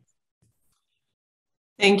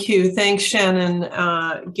 Thank you. Thanks, Shannon,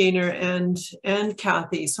 Gaynor, and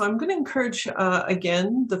Kathy. So I'm going to encourage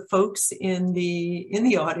again the folks in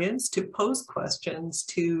the audience to pose questions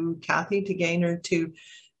to Kathy, to Gaynor, to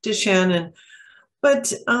Shannon.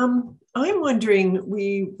 But I'm wondering,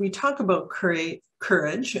 we talk about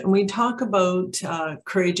courage, and we talk about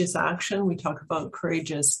courageous action, we talk about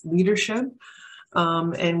courageous leadership,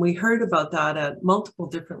 and we heard about that at multiple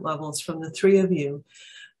different levels from the three of you.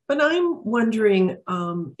 But I'm wondering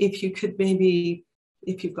if you could maybe,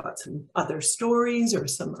 if you've got some other stories or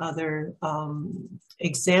some other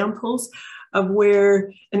examples of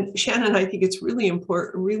where, and Shannon, I think it's really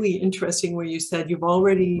important, really interesting where you said you've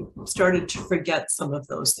already started to forget some of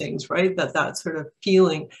those things, right? That sort of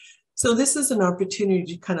feeling. So this is an opportunity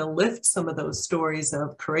to kind of lift some of those stories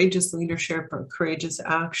of courageous leadership or courageous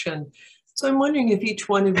action. So I'm wondering if each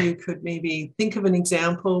one of you could maybe think of an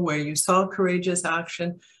example where you saw courageous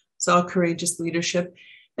action, saw courageous leadership,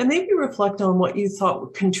 and maybe reflect on what you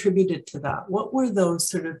thought contributed to that. What were those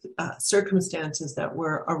sort of circumstances that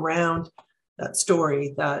were around that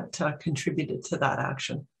story that contributed to that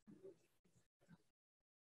action?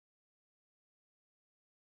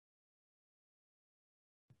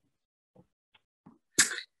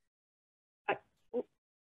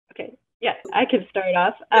 Okay, yeah, I could start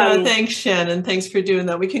off. Thanks, Shannon. Thanks for doing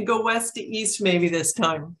that. We can go west to east maybe this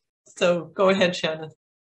time. So go ahead, Shannon.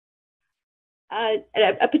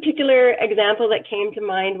 A particular example that came to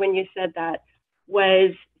mind when you said that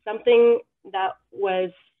was something that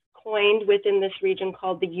was coined within this region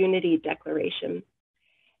called the Unity Declaration.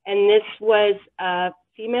 And this was a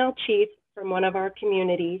female chief from one of our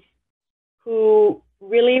communities who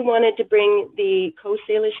really wanted to bring the Coast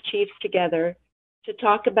Salish chiefs together to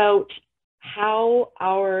talk about how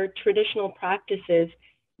our traditional practices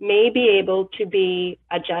may be able to be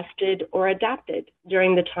adjusted or adapted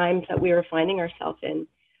during the times that we were finding ourselves in,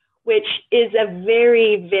 which is a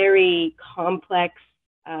very, very complex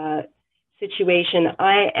situation.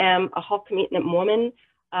 I am a Halkmeetnip woman.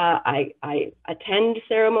 I attend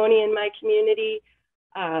ceremony in my community,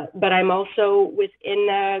 but I'm also within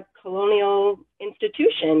a colonial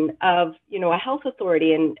institution of, a health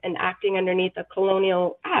authority and acting underneath a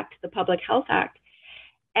colonial act, the Public Health Act.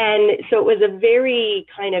 And so it was a very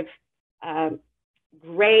kind of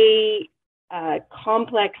gray,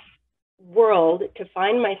 complex world to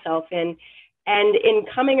find myself in. And in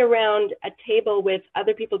coming around a table with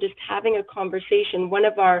other people, just having a conversation, one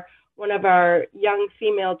of our young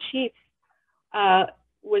female chiefs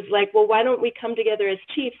was like, well, why don't we come together as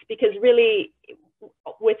chiefs? Because really,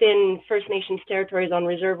 within First Nations territories on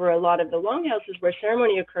reserve, where a lot of the longhouses where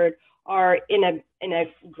ceremony occurred are in a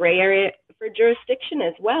gray area for jurisdiction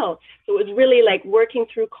as well. So it was really like working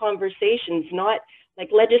through conversations, not like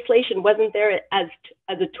legislation wasn't there as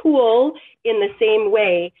a tool in the same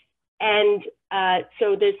way. And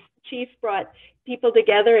so this chief brought people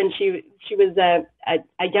together, and she was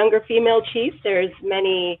a younger female chief. There's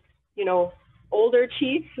many, older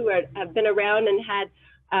chiefs who have been around and had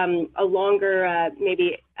a longer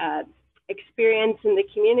maybe experience in the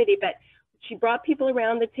community, but she brought people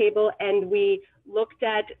around the table, and we looked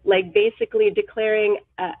at like basically declaring,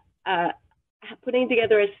 putting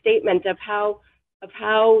together a statement of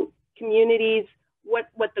how communities, what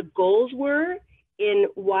the goals were in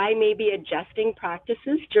why maybe adjusting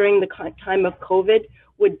practices during the time of COVID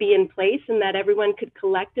would be in place, and that everyone could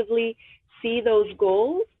collectively see those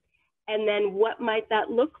goals. And then what might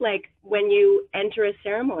that look like when you enter a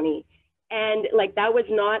ceremony? And like, that was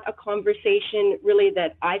not a conversation really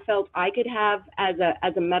that I felt I could have as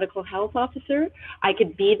a medical health officer. I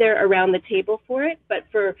could be there around the table for it, but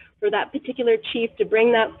for that particular chief to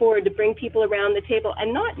bring that forward, to bring people around the table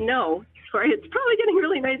and not know, sorry, it's probably getting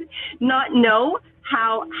really noisy, not know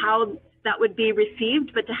how that would be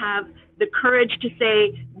received, but to have the courage to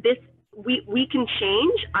say, this, we can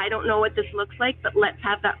change. I don't know what this looks like, but let's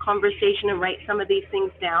have that conversation and write some of these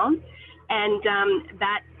things down. And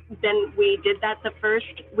then we did that the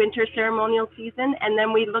first winter ceremonial season, and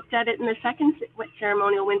then we looked at it in the second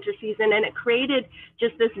ceremonial winter season, and it created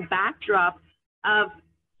just this backdrop of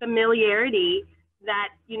familiarity that,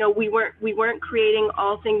 we weren't creating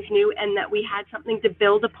all things new, and that we had something to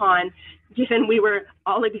build upon, given we were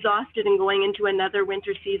all exhausted and going into another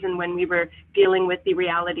winter season when we were dealing with the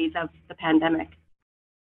realities of the pandemic.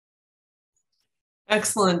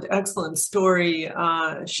 Excellent story,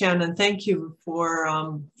 Shannon. Thank you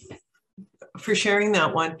for sharing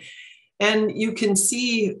that one. And you can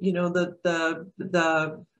see,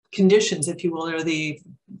 the conditions, if you will, or the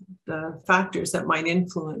factors that might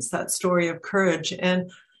influence that story of courage, and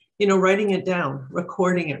writing it down,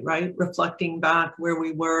 recording it, right, reflecting back where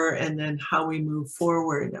we were and then how we move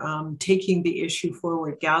forward, taking the issue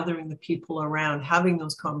forward, gathering the people around, having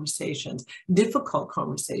those conversations, difficult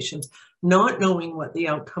conversations, not knowing what the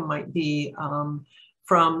outcome might be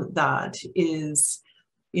from that is,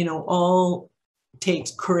 all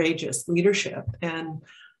takes courageous leadership. And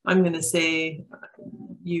I'm going to say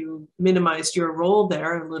you minimized your role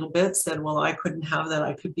there a little bit, said, well, I couldn't have that.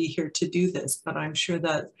 I could be here to do this. But I'm sure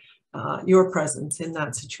that your presence in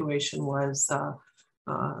that situation was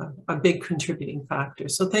a big contributing factor.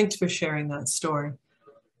 So thanks for sharing that story.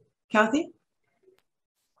 Kathy?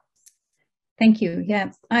 Thank you.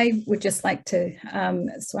 Yeah, I would just like to,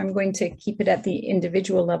 so I'm going to keep it at the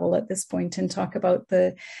individual level at this point and talk about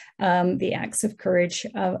the acts of courage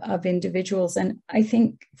of individuals. And I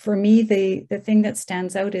think for me, the thing that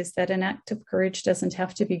stands out is that an act of courage doesn't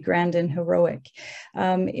have to be grand and heroic.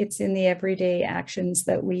 It's in the everyday actions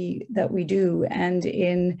that we do, and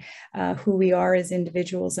in who we are as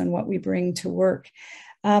individuals and what we bring to work.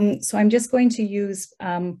 So I'm just going to use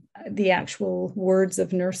the actual words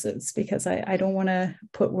of nurses, because I don't want to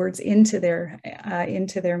put words into their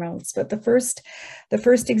mouths. But the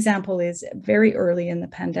first example is very early in the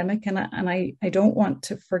pandemic, and I don't want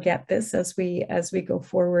to forget this as we go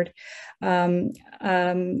forward.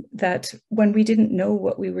 That when we didn't know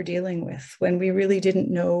what we were dealing with, when we really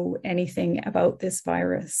didn't know anything about this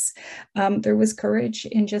virus, there was courage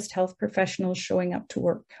in just health professionals showing up to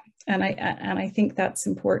work. And I think that's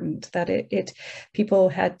important, that people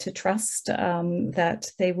had to trust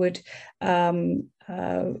that they would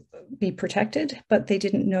be protected, but they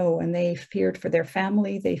didn't know, and they feared for their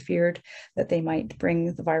family. They feared that they might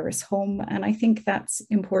bring the virus home. And I think that's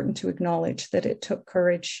important to acknowledge, that it took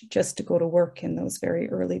courage just to go to work in those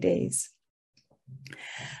very early days.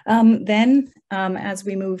 Then, as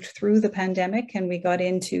we moved through the pandemic and we got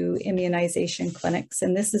into immunization clinics,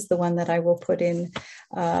 and this is the one that I will put in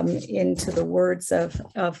into the words of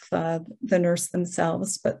the nurse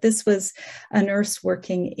themselves, but this was a nurse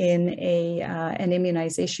working in an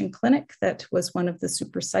immunization clinic that was one of the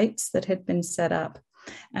super sites that had been set up.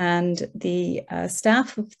 And the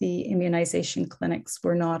staff of the immunization clinics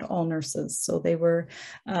were not all nurses, so they were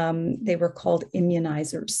called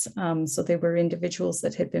immunizers. So they were individuals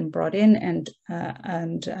that had been brought in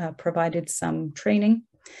and provided some training.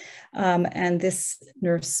 And this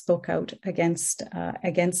nurse spoke out against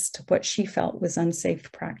what she felt was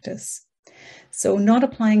unsafe practice. So not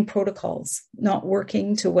applying protocols, not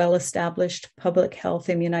working to well-established public health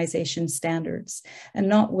immunization standards, and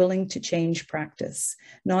not willing to change practice,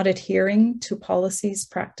 not adhering to policies,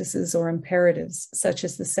 practices, or imperatives, such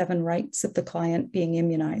as the 7 rights of the client being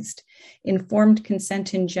immunized, informed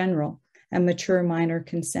consent in general, and mature minor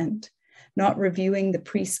consent, not reviewing the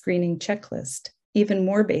pre-screening checklist, even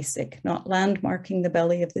more basic, not landmarking the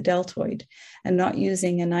belly of the deltoid, and not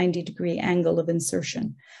using a 90-degree angle of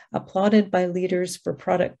insertion, applauded by leaders for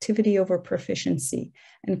productivity over proficiency,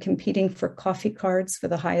 and competing for coffee cards for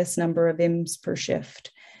the highest number of IMS per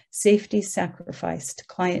shift. Safety sacrificed,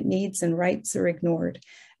 client needs and rights are ignored,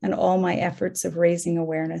 and all my efforts of raising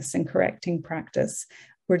awareness and correcting practice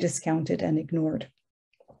were discounted and ignored.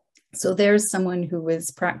 So there's someone who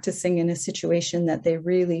was practicing in a situation that they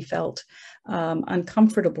really felt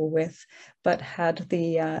uncomfortable with, but had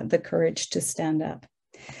the courage to stand up.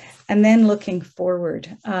 And then looking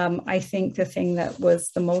forward, I think the thing that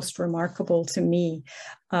was the most remarkable to me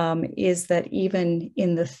is that even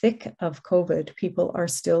in the thick of COVID, people are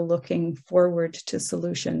still looking forward to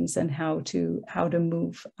solutions and how to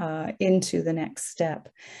move into the next step.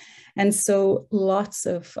 And so lots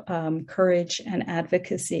of courage and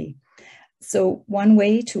advocacy. So one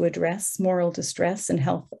way to address moral distress and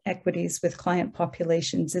health equities with client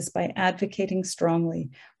populations is by advocating strongly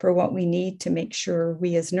for what we need to make sure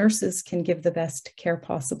we as nurses can give the best care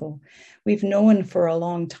possible. We've known for a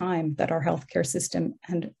long time that our healthcare system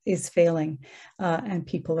is failing and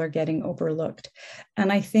people are getting overlooked.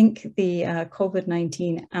 And I think the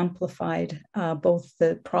COVID-19 amplified both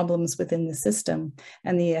the problems within the system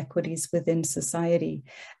and the equities within society.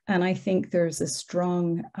 And I think there's a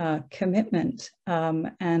strong commitment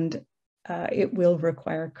and it will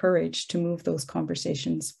require courage to move those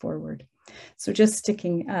conversations forward. So just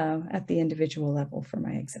sticking at the individual level for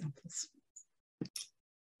my examples.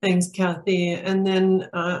 Thanks, Kathy. And then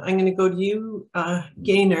I'm going to go to you,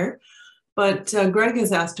 Gaynor. But Greg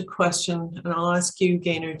has asked a question, and I'll ask you,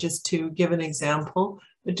 Gaynor, just to give an example.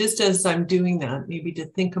 But just as I'm doing that, maybe to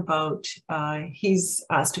think about, he's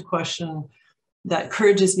asked a question that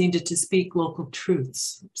courage is needed to speak local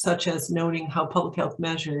truths, such as noting how public health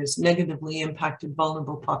measures negatively impacted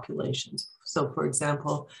vulnerable populations. So, for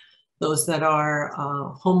example, those that are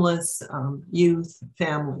homeless, youth,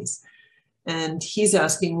 families. And he's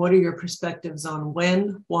asking, what are your perspectives on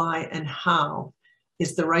when, why, and how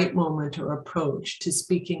is the right moment or approach to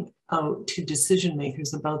speaking out to decision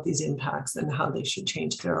makers about these impacts and how they should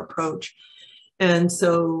change their approach? And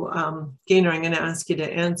so, Gaynor, I'm going to ask you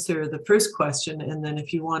to answer the first question, and then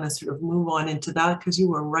if you want to sort of move on into that, because you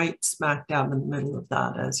were right smack dab in the middle of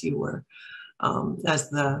that as you were, as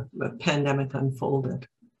the pandemic unfolded.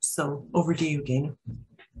 So over to you, Gaynor.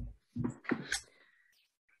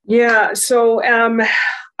 Yeah, so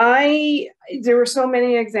there were so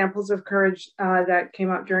many examples of courage that came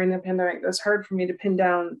up during the pandemic. It was hard for me to pin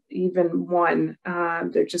down even one.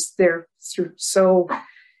 They're so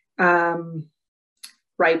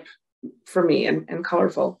ripe for me and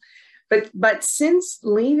colorful. But since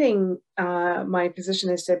leaving my position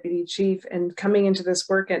as deputy chief and coming into this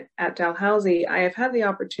work at Dalhousie, I have had the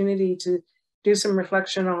opportunity to do some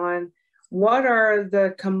reflection on what are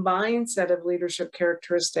the combined set of leadership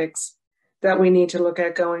characteristics that we need to look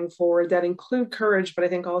at going forward that include courage, but I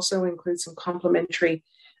think also include some complementary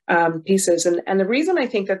pieces. And the reason I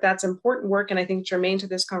think that that's important work, and I think germane to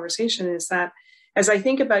this conversation, is that as I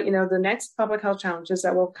think about, the next public health challenges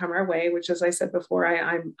that will come our way, which, as I said before,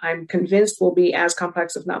 I'm convinced will be as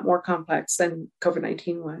complex, if not more complex, than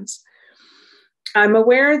COVID-19 was. I'm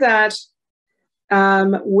aware that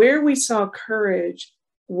where we saw courage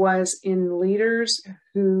was in leaders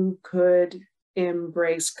who could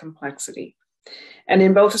embrace complexity. And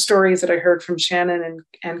in both the stories that I heard from Shannon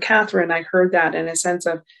and Catherine, I heard that in a sense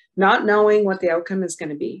of not knowing what the outcome is going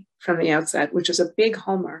to be from the outset, which is a big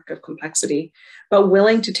hallmark of complexity, but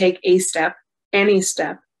willing to take a step, any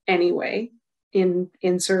step, anyway, in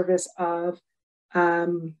service of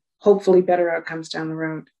hopefully better outcomes down the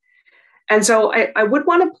road. And so I would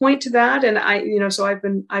want to point to that. And so I've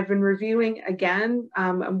been reviewing again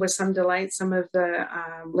with some delight some of the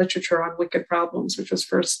literature on wicked problems, which was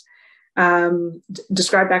first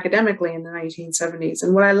described academically in the 1970s.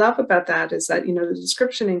 And what I love about that is that, the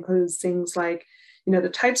description includes things like, the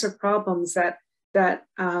types of problems that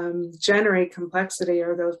generate complexity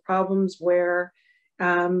are those problems where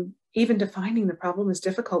even defining the problem is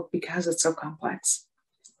difficult because it's so complex,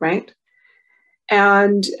 right?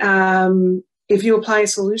 And if you apply a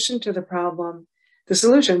solution to the problem, the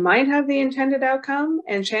solution might have the intended outcome,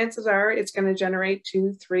 and chances are it's going to generate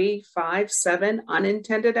 2, 3, 5, 7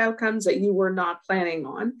 unintended outcomes that you were not planning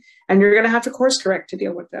on, and you're going to have to course correct to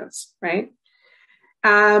deal with those, right?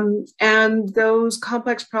 And those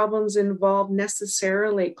complex problems involve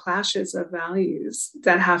necessarily clashes of values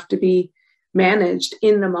that have to be managed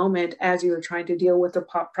in the moment as you are trying to deal with the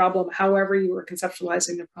problem, however you are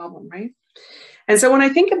conceptualizing the problem, right? And so when I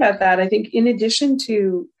think about that, I think in addition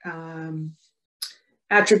to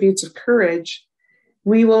attributes of courage,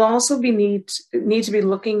 we will also need to be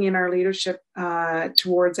looking in our leadership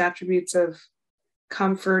towards attributes of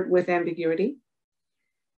comfort with ambiguity,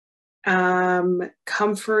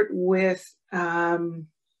 comfort with not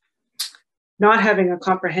having a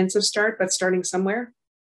comprehensive start, but starting somewhere,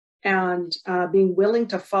 and being willing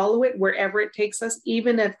to follow it wherever it takes us,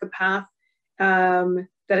 even if the path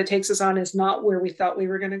that it takes us on is not where we thought we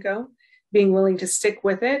were going to go, being willing to stick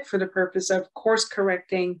with it for the purpose of course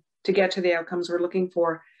correcting to get to the outcomes we're looking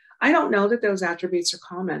for. I don't know that those attributes are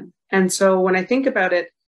common. And so when I think about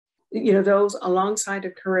it, those alongside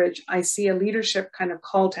of courage, I see a leadership kind of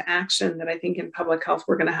call to action that I think in public health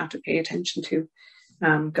we're going to have to pay attention to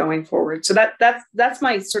going forward. So that's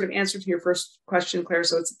my sort of answer to your first question, Claire.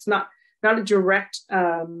 So it's not a direct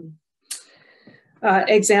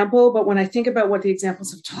example, but when I think about what the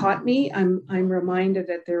examples have taught me, I'm reminded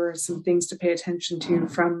that there are some things to pay attention to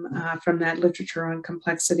from that literature on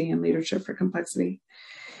complexity and leadership for complexity.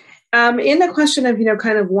 In the question of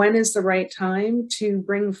kind of when is the right time to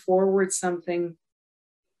bring forward something,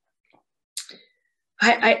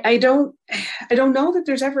 I don't know that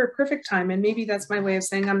there's ever a perfect time, and maybe that's my way of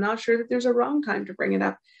saying I'm not sure that there's a wrong time to bring it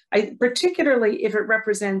up. Particularly if it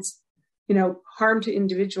represents harm to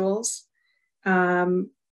individuals. And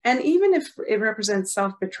even if it represents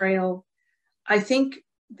self-betrayal, I think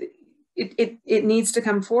it needs to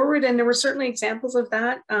come forward. And there were certainly examples of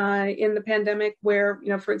that in the pandemic where,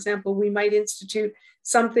 for example, we might institute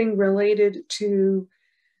something related to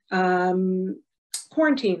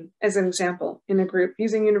quarantine as an example in a group,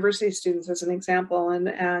 using university students as an example.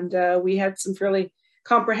 And we had some fairly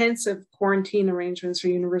comprehensive quarantine arrangements for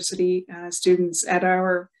university students at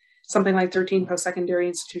our something like 13 post-secondary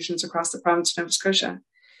institutions across the province of Nova Scotia.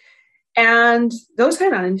 And those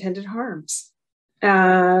had unintended harms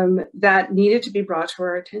that needed to be brought to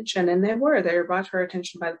our attention. And they were brought to our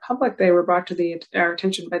attention by the public. They were brought to our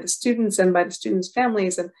attention by the students and by the students'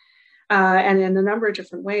 families and in a number of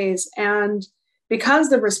different ways. And because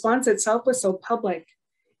the response itself was so public,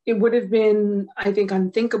 it would have been, I think,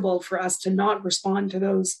 unthinkable for us to not respond to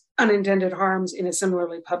those unintended harms in a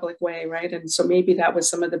similarly public way, right? And so maybe that was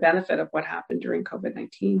some of the benefit of what happened during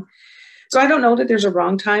COVID-19. So I don't know that there's a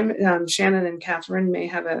wrong time. Shannon and Catherine may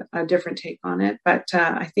have a different take on it, but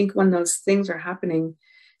I think when those things are happening,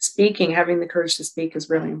 having the courage to speak is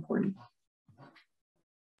really important.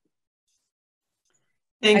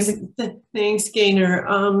 Thanks, Gaynor.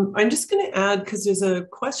 I'm just going to add, because there's a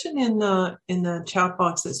question in the chat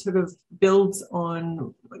box that sort of builds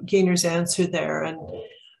on Gaynor's answer there. And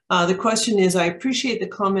the question is, I appreciate the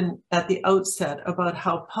comment at the outset about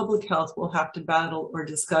how public health will have to battle or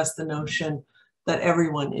discuss the notion that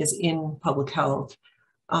everyone is in public health,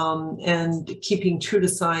 and keeping true to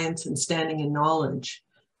science and standing in knowledge.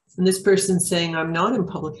 And this person's saying, I'm not in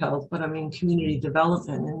public health, but I'm in community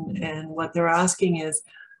development. And what they're asking is,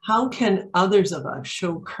 how can others of us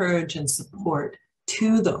show courage and support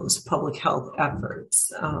to those public health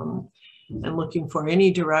efforts, and looking for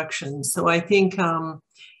any direction? So I think,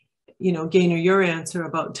 you know, Gaynor, your answer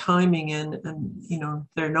about timing and, you know,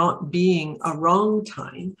 there not being a wrong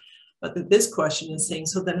time, but that this question is saying,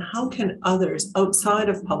 so then how can others outside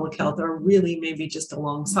of public health, or really maybe just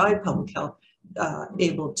alongside public health,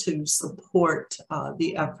 able to support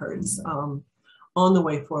the efforts on the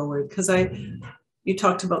way forward? Because you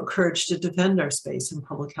talked about courage to defend our space in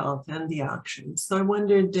public health and the action. So I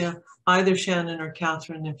wondered either Shannon or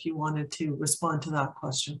Catherine, if you wanted to respond to that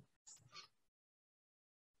question.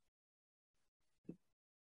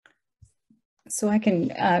 So I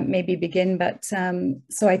can maybe begin, but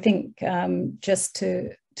so I think just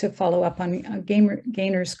to follow up on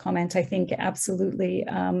Gaynor's comment, I think absolutely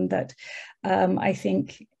that I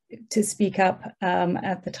think to speak up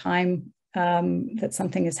at the time that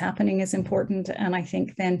something is happening is important. And I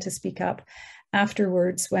think then to speak up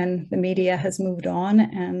afterwards when the media has moved on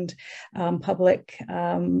and public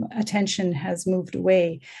attention has moved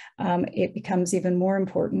away, it becomes even more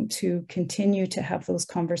important to continue to have those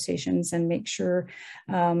conversations and make sure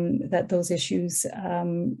that those issues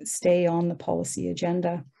stay on the policy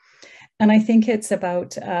agenda. And I think it's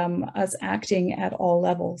about us acting at all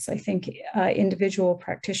levels. I think individual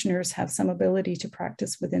practitioners have some ability to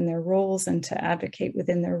practice within their roles and to advocate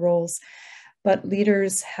within their roles. But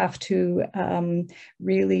leaders have to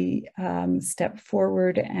really step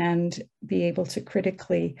forward and be able to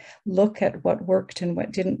critically look at what worked and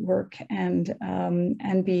what didn't work, and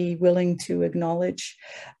be willing to acknowledge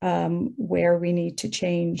where we need to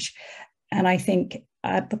change. And I think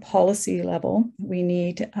at the policy level, we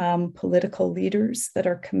need political leaders that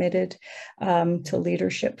are committed to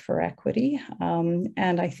leadership for equity.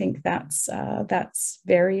 And I think that's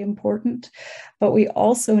very important. But we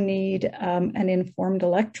also need an informed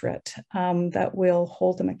electorate that will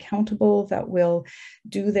hold them accountable, that will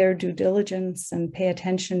do their due diligence and pay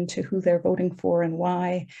attention to who they're voting for and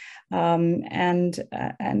why,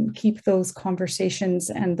 and keep those conversations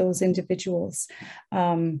and those individuals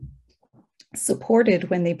supported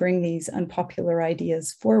when they bring these unpopular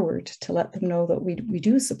ideas forward, to let them know that we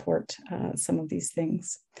do support some of these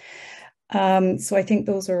things. So I think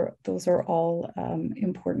those are all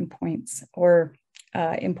important points, or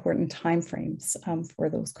important timeframes for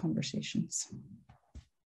those conversations.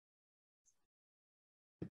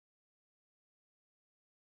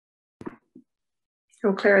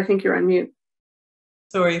 Oh, Claire, I think you're on mute.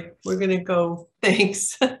 Sorry, we're going to go.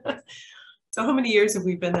 Thanks. So how many years have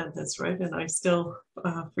we been at this, right? And I still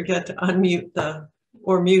forget to unmute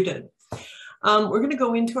or mute it. We're going to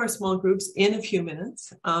go into our small groups in a few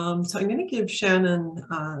minutes. So I'm going to give Shannon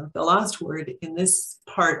the last word in this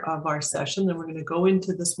part of our session. Then we're going to go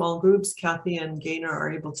into the small groups. Kathy and Gaynor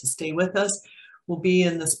are able to stay with us. We'll be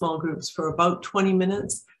in the small groups for about 20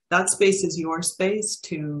 minutes. That space is your space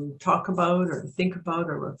to talk about or think about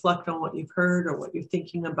or reflect on what you've heard or what you're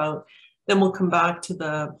thinking about. Then we'll come back to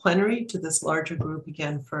the plenary, to this larger group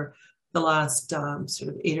again for the last sort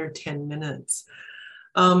of 8 or 10 minutes.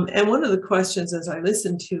 And one of the questions as I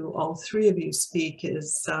listen to all three of you speak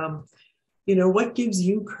is, you know, what gives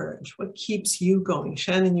you courage? What keeps you going?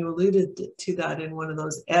 Shannon, you alluded to that in one of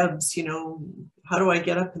those ebbs, you know, how do I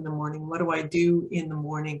get up in the morning? What do I do in the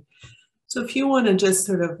morning? So if you want to just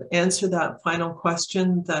sort of answer that final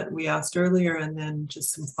question that we asked earlier, and then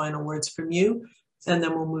just some final words from you, and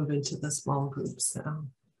then we'll move into the small groups.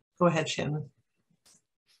 Go ahead, Shannon.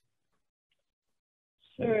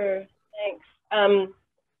 Sure, thanks.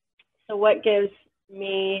 So what gives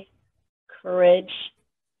me courage?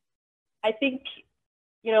 I think,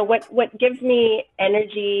 you know, what gives me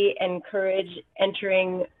energy and courage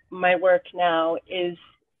entering my work now is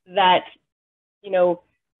that, you know,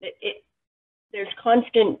 there's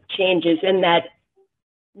constant changes in that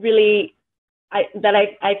really,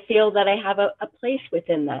 I feel that I have a place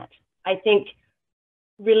within that. I think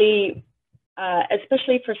really,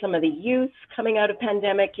 especially for some of the youth coming out of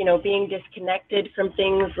pandemic, you know, being disconnected from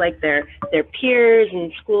things like their peers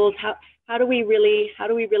and schools, how do we really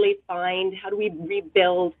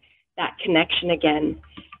rebuild that connection again?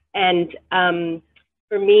 And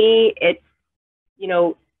for me, it's, you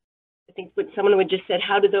know, I think what someone would just said,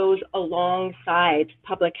 how do those alongside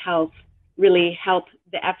public health really help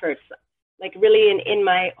the efforts? Like really in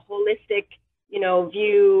my holistic, you know,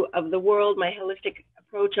 view of the world, my holistic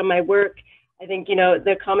approach on my work, I think, you know,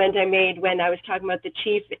 the comment I made when I was talking about the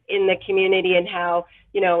chief in the community and how,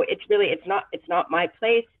 you know, it's not my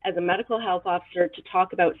place as a medical health officer to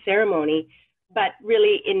talk about ceremony, but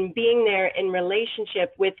really in being there in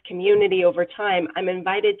relationship with community over time, I'm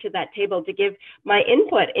invited to that table to give my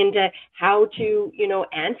input into how to, you know,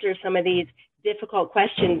 answer some of these difficult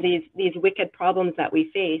questions, these wicked problems that we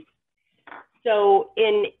face. So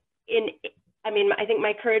I mean, I think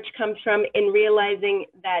my courage comes from in realizing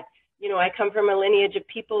that, you know, I come from a lineage of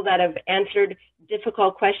people that have answered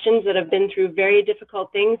difficult questions, that have been through very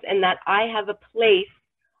difficult things, and that I have a place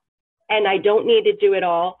and I don't need to do it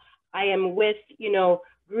all. I am with, you know,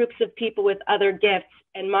 groups of people with other gifts,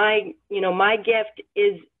 and my gift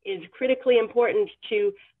is critically important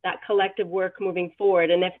to that collective work moving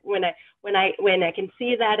forward. And when I can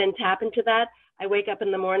see that and tap into that, I wake up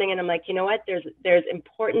in the morning and I'm like, you know what, there's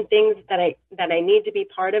important things that I need to be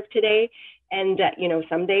part of today. And you know,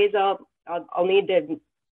 some days I'll need to,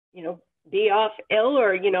 you know, be off ill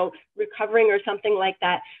or, you know, recovering or something like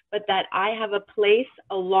that, but that I have a place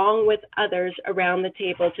along with others around the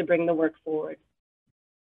table to bring the work forward.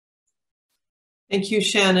 Thank you,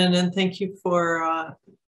 Shannon, and thank you for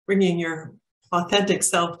bringing your authentic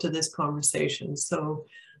self to this conversation. So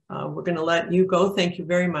we're going to let you go. Thank you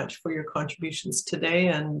very much for your contributions today,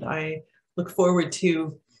 and I look forward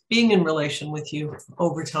to being in relation with you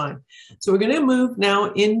over time. So we're going to move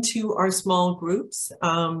now into our small groups.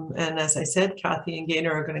 And as I said, Kathy and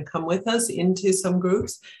Gaynor are going to come with us into some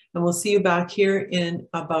groups, and we'll see you back here in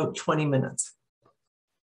about 20 minutes.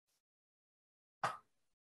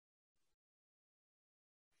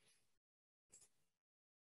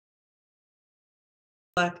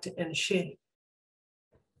 Reflect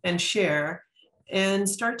and share and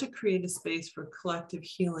start to create a space for collective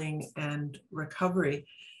healing and recovery.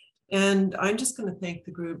 And I'm just going to thank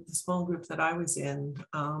the small group that I was in.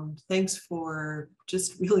 Thanks for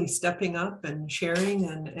just really stepping up and sharing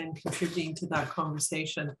and contributing to that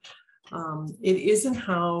conversation. It isn't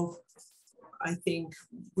how I think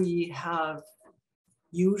we have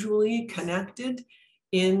usually connected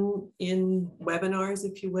in webinars,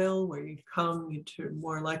 if you will, where you come, you're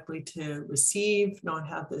more likely to receive, not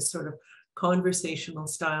have this sort of conversational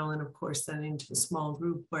style, and of course then into a small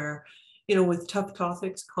group where, you know, with tough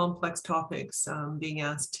topics, complex topics, being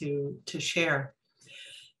asked to share.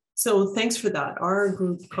 So thanks for that. Our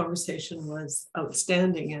group conversation was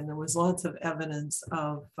outstanding, and there was lots of evidence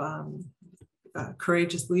of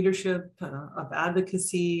courageous leadership, of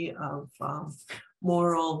advocacy, of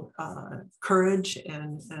moral courage,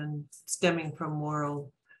 and stemming from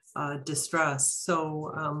moral distress.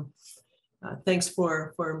 So thanks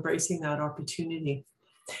for embracing that opportunity.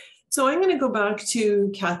 So I'm going to go back to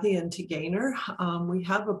Kathy and to Gaynor. We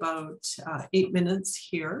have about 8 minutes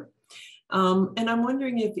here. And I'm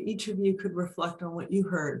wondering if each of you could reflect on what you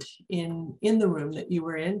heard in the room that you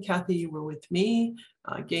were in. Kathy, you were with me.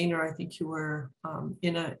 Gaynor, I think you were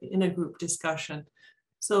in a group discussion.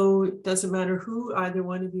 So it doesn't matter who either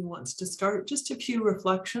one of you wants to start, just a few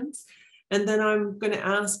reflections. And then I'm going to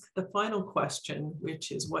ask the final question,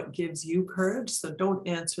 which is what gives you courage? So don't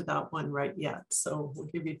answer that one right yet. So we'll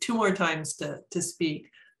give you 2 more times to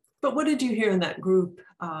speak. But what did you hear in that group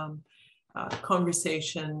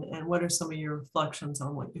conversation, and what are some of your reflections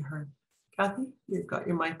on what you heard? Kathy, you've got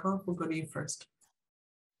your mic off. We'll go to you first.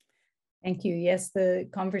 Thank you. Yes, the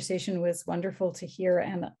conversation was wonderful to hear,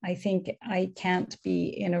 and I think I can't be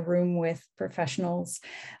in a room with professionals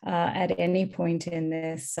at any point in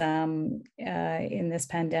this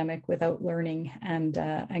pandemic without learning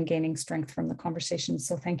and gaining strength from the conversation.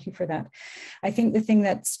 So thank you for that. I think the thing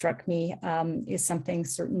that struck me is something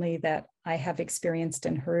certainly that I have experienced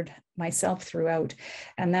and heard myself throughout,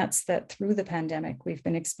 and that's that through the pandemic, we've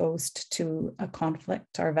been exposed to a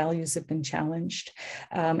conflict. Our values have been challenged,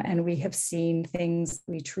 and we have seen things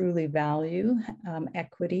we truly value,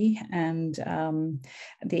 equity and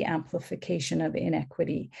the amplification of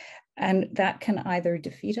inequity. And that can either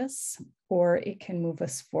defeat us or it can move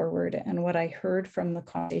us forward. And what I heard from the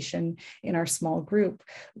conversation in our small group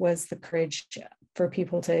was the courage for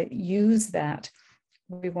people to use that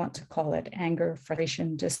we want to call it anger,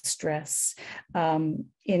 frustration, distress,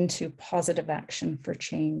 into positive action for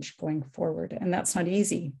change going forward. And that's not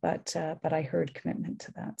easy, but I heard commitment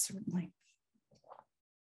to that, certainly.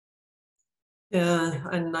 Yeah,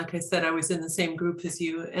 and like I said, I was in the same group as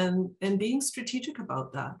you, and being strategic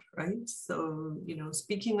about that, right? So, you know,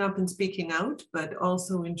 speaking up and speaking out, but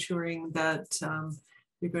also ensuring that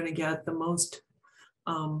you're going to get the most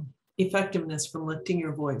effectiveness from lifting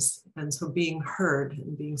your voice. And so being heard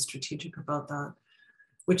and being strategic about that,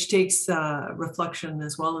 which takes reflection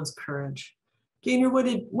as well as courage. Gaynor,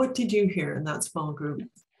 what did you hear in that small group?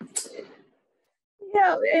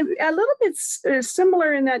 Yeah, a little bit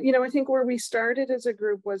similar in that, you know, I think where we started as a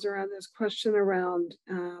group was around this question around,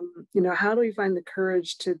 you know, how do we find the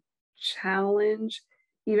courage to challenge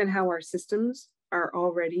even how our systems are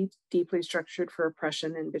already deeply structured for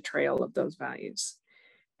oppression and betrayal of those values?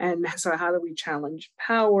 And so how do we challenge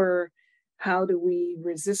power? How do we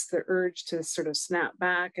resist the urge to sort of snap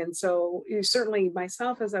back? And so certainly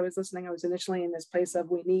myself, as I was listening, I was initially in this place of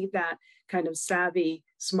we need that kind of savvy,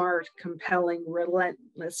 smart, compelling,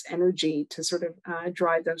 relentless energy to sort of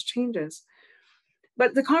drive those changes.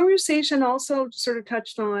 But the conversation also sort of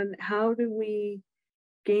touched on how do we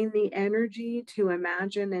gain the energy to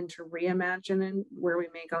imagine and to reimagine and where we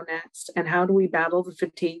may go next? And how do we battle the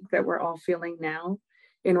fatigue that we're all feeling now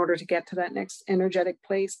in order to get to that next energetic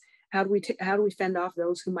place? How do we fend off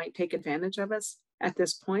those who might take advantage of us at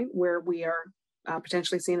this point where we are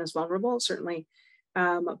potentially seen as vulnerable, certainly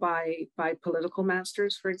by political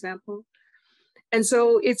masters, for example? And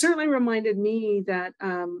so it certainly reminded me that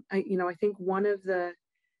I think one of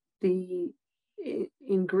the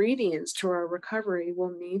ingredients to our recovery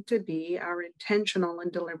will need to be our intentional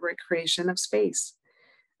and deliberate creation of space.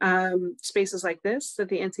 Spaces like this that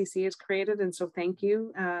the NCC has created. And so thank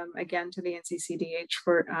you again to the NCCDH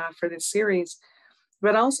for this series,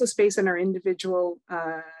 but also space in our individual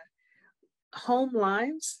home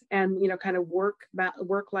lives and, you know, kind of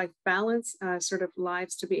work-life balance sort of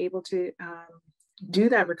lives to be able to do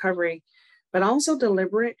that recovery, but also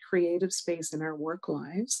deliberate creative space in our work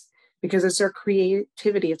lives, because it's our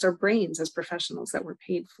creativity, it's our brains as professionals that we're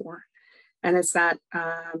paid for. And it's that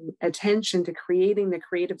attention to creating the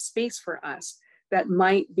creative space for us that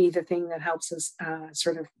might be the thing that helps us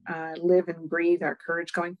sort of live and breathe our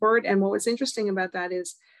courage going forward. And what was interesting about that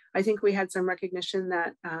is I think we had some recognition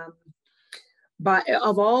that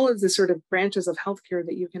of all of the sort of branches of healthcare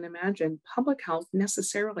that you can imagine, public health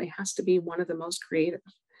necessarily has to be one of the most creative,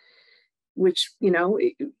 which, you know,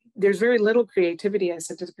 there's very little creativity, I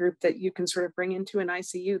said to the group, that you can sort of bring into an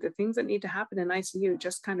ICU. The things that need to happen in ICU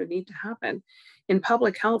just kind of need to happen. In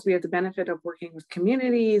public health, we have the benefit of working with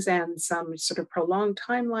communities and some sort of prolonged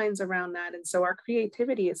timelines around that. And so our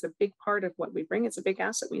creativity is a big part of what we bring. It's a big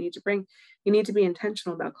asset we need to bring. We need to be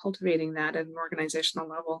intentional about cultivating that at an organizational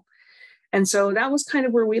level. And so that was kind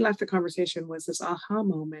of where we left the conversation, was this aha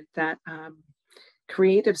moment that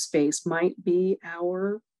creative space might be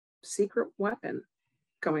our secret weapon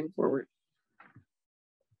going forward.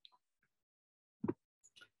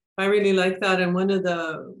 I really like that. And one of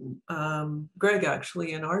the, Greg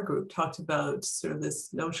actually in our group talked about sort of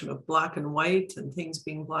this notion of black and white and things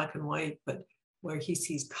being black and white, but where he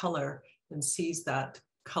sees color and sees that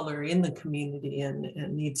color in the community and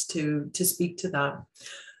needs to speak to that.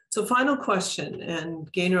 So final question,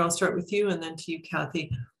 and Gaynor, I'll start with you and then to you,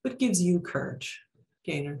 Kathy. What gives you courage,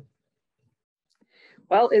 Gaynor?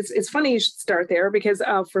 Well, it's funny you should start there, because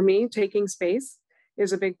for me, taking space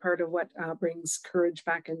is a big part of what brings courage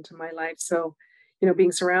back into my life. So, you know,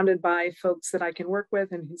 being surrounded by folks that I can work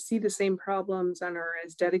with and who see the same problems and are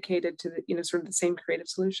as dedicated to the, you know, sort of the same creative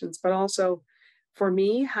solutions, but also for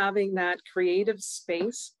me, having that creative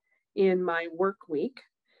space in my work week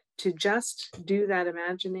to just do that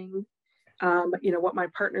imagining. You know, what my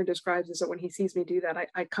partner describes is that when he sees me do that,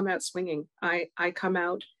 I come out swinging. I come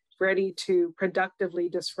out ready to productively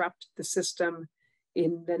disrupt the system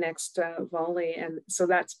in the next volley. And so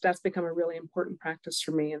that's become a really important practice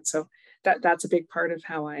for me. And so that's a big part of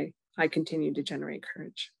how I continue to generate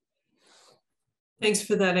courage. Thanks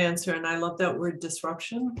for that answer. And I love that word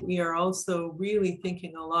disruption. We are also really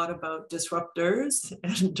thinking a lot about disruptors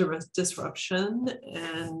and disruption.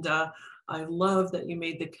 And I love that you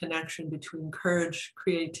made the connection between courage,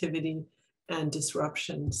 creativity, and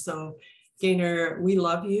disruption. So Gaynor, we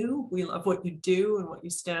love you. We love what you do and what you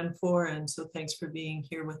stand for. And so thanks for being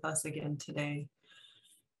here with us again today.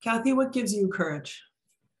 Kathy, what gives you courage?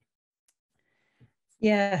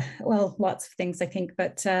 Yeah, well, lots of things, I think,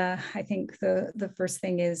 but I think the first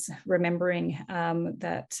thing is remembering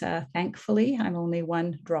that thankfully I'm only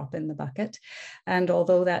one drop in the bucket. And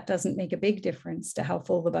although that doesn't make a big difference to how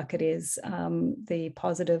full the bucket is, the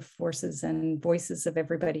positive forces and voices of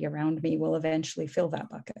everybody around me will eventually fill that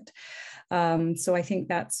bucket. So I think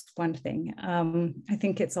that's one thing. I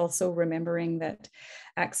think it's also remembering that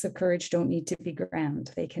acts of courage don't need to be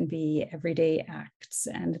grand. They can be everyday acts,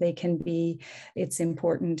 and they can be, it's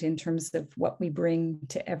important in terms of what we bring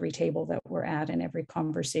to every table that we're at and every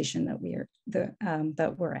conversation that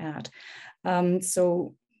we're at.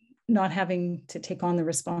 So not having to take on the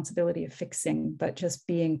responsibility of fixing, but just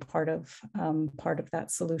being part of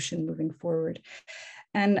that solution moving forward.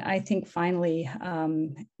 And I think finally,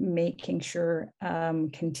 making sure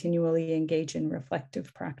continually engage in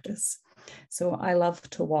reflective practice. So I love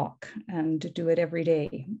to walk and do it every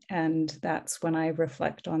day. And that's when I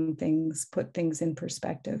reflect on things, put things in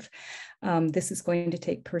perspective. This is going to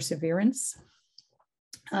take perseverance.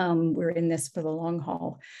 We're in this for the long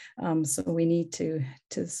haul. So we need to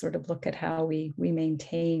sort of look at how we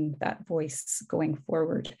maintain that voice going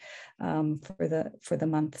forward for the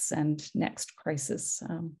months and next crisis.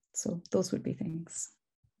 So those would be things.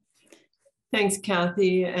 Thanks,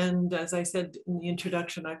 Kathy. And as I said in the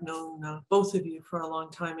introduction, I've known both of you for a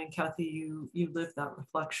long time. And Kathy, you live that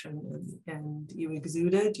reflection and you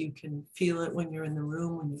exude it. You can feel it when you're in the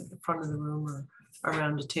room, when you're at the front of the room or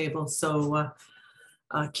around a table. So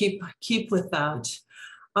keep with that.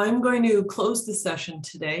 I'm going to close the session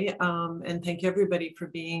today and thank everybody for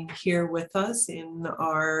being here with us in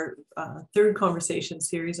our third conversation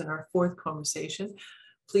series and our fourth conversation.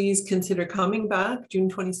 Please consider coming back. June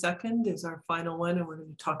 22nd is our final one, and we're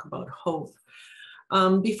going to talk about hope.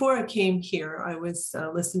 Before I came here, I was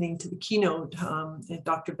listening to the keynote.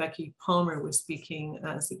 Dr. Becky Palmer was speaking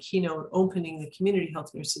as a keynote opening the Community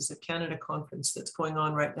Health Nurses of Canada conference that's going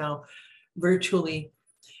on right now virtually.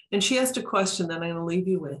 And she asked a question that I'm going to leave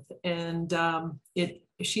you with. And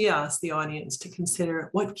she asked the audience to consider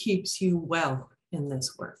what keeps you well in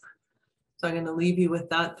this work. So I'm going to leave you with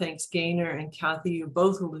that. Thanks, Gaynor and Kathy. You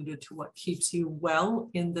both alluded to what keeps you well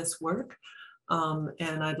in this work.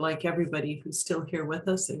 And I'd like everybody who's still here with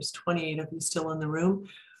us, there's 28 of you still in the room,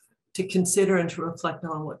 to consider and to reflect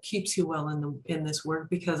on what keeps you well in this work,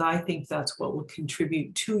 because I think that's what will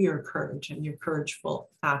contribute to your courage and your courageful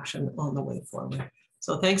action on the way forward.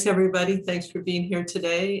 So thanks, everybody. Thanks for being here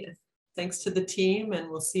today. Thanks to the team, and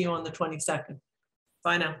we'll see you on the 22nd.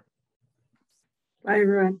 Bye now. Bye,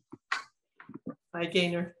 everyone. Bye,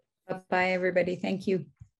 Gaynor. Bye, everybody. Thank you.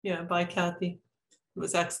 Yeah, bye, Kathy. It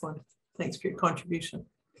was excellent. Thanks for your contribution.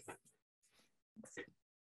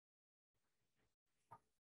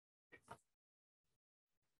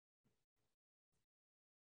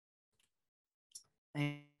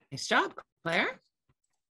 Nice job, Claire.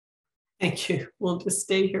 Thank you. We'll just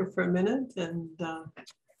stay here for a minute. And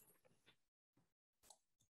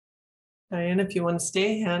Diana, if you want to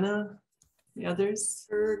stay, Hannah, the others?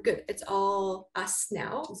 We're good. It's all us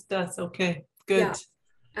now. Just us. Okay, good.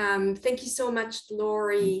 Yeah. Thank you so much,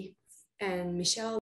 Lori and Michelle.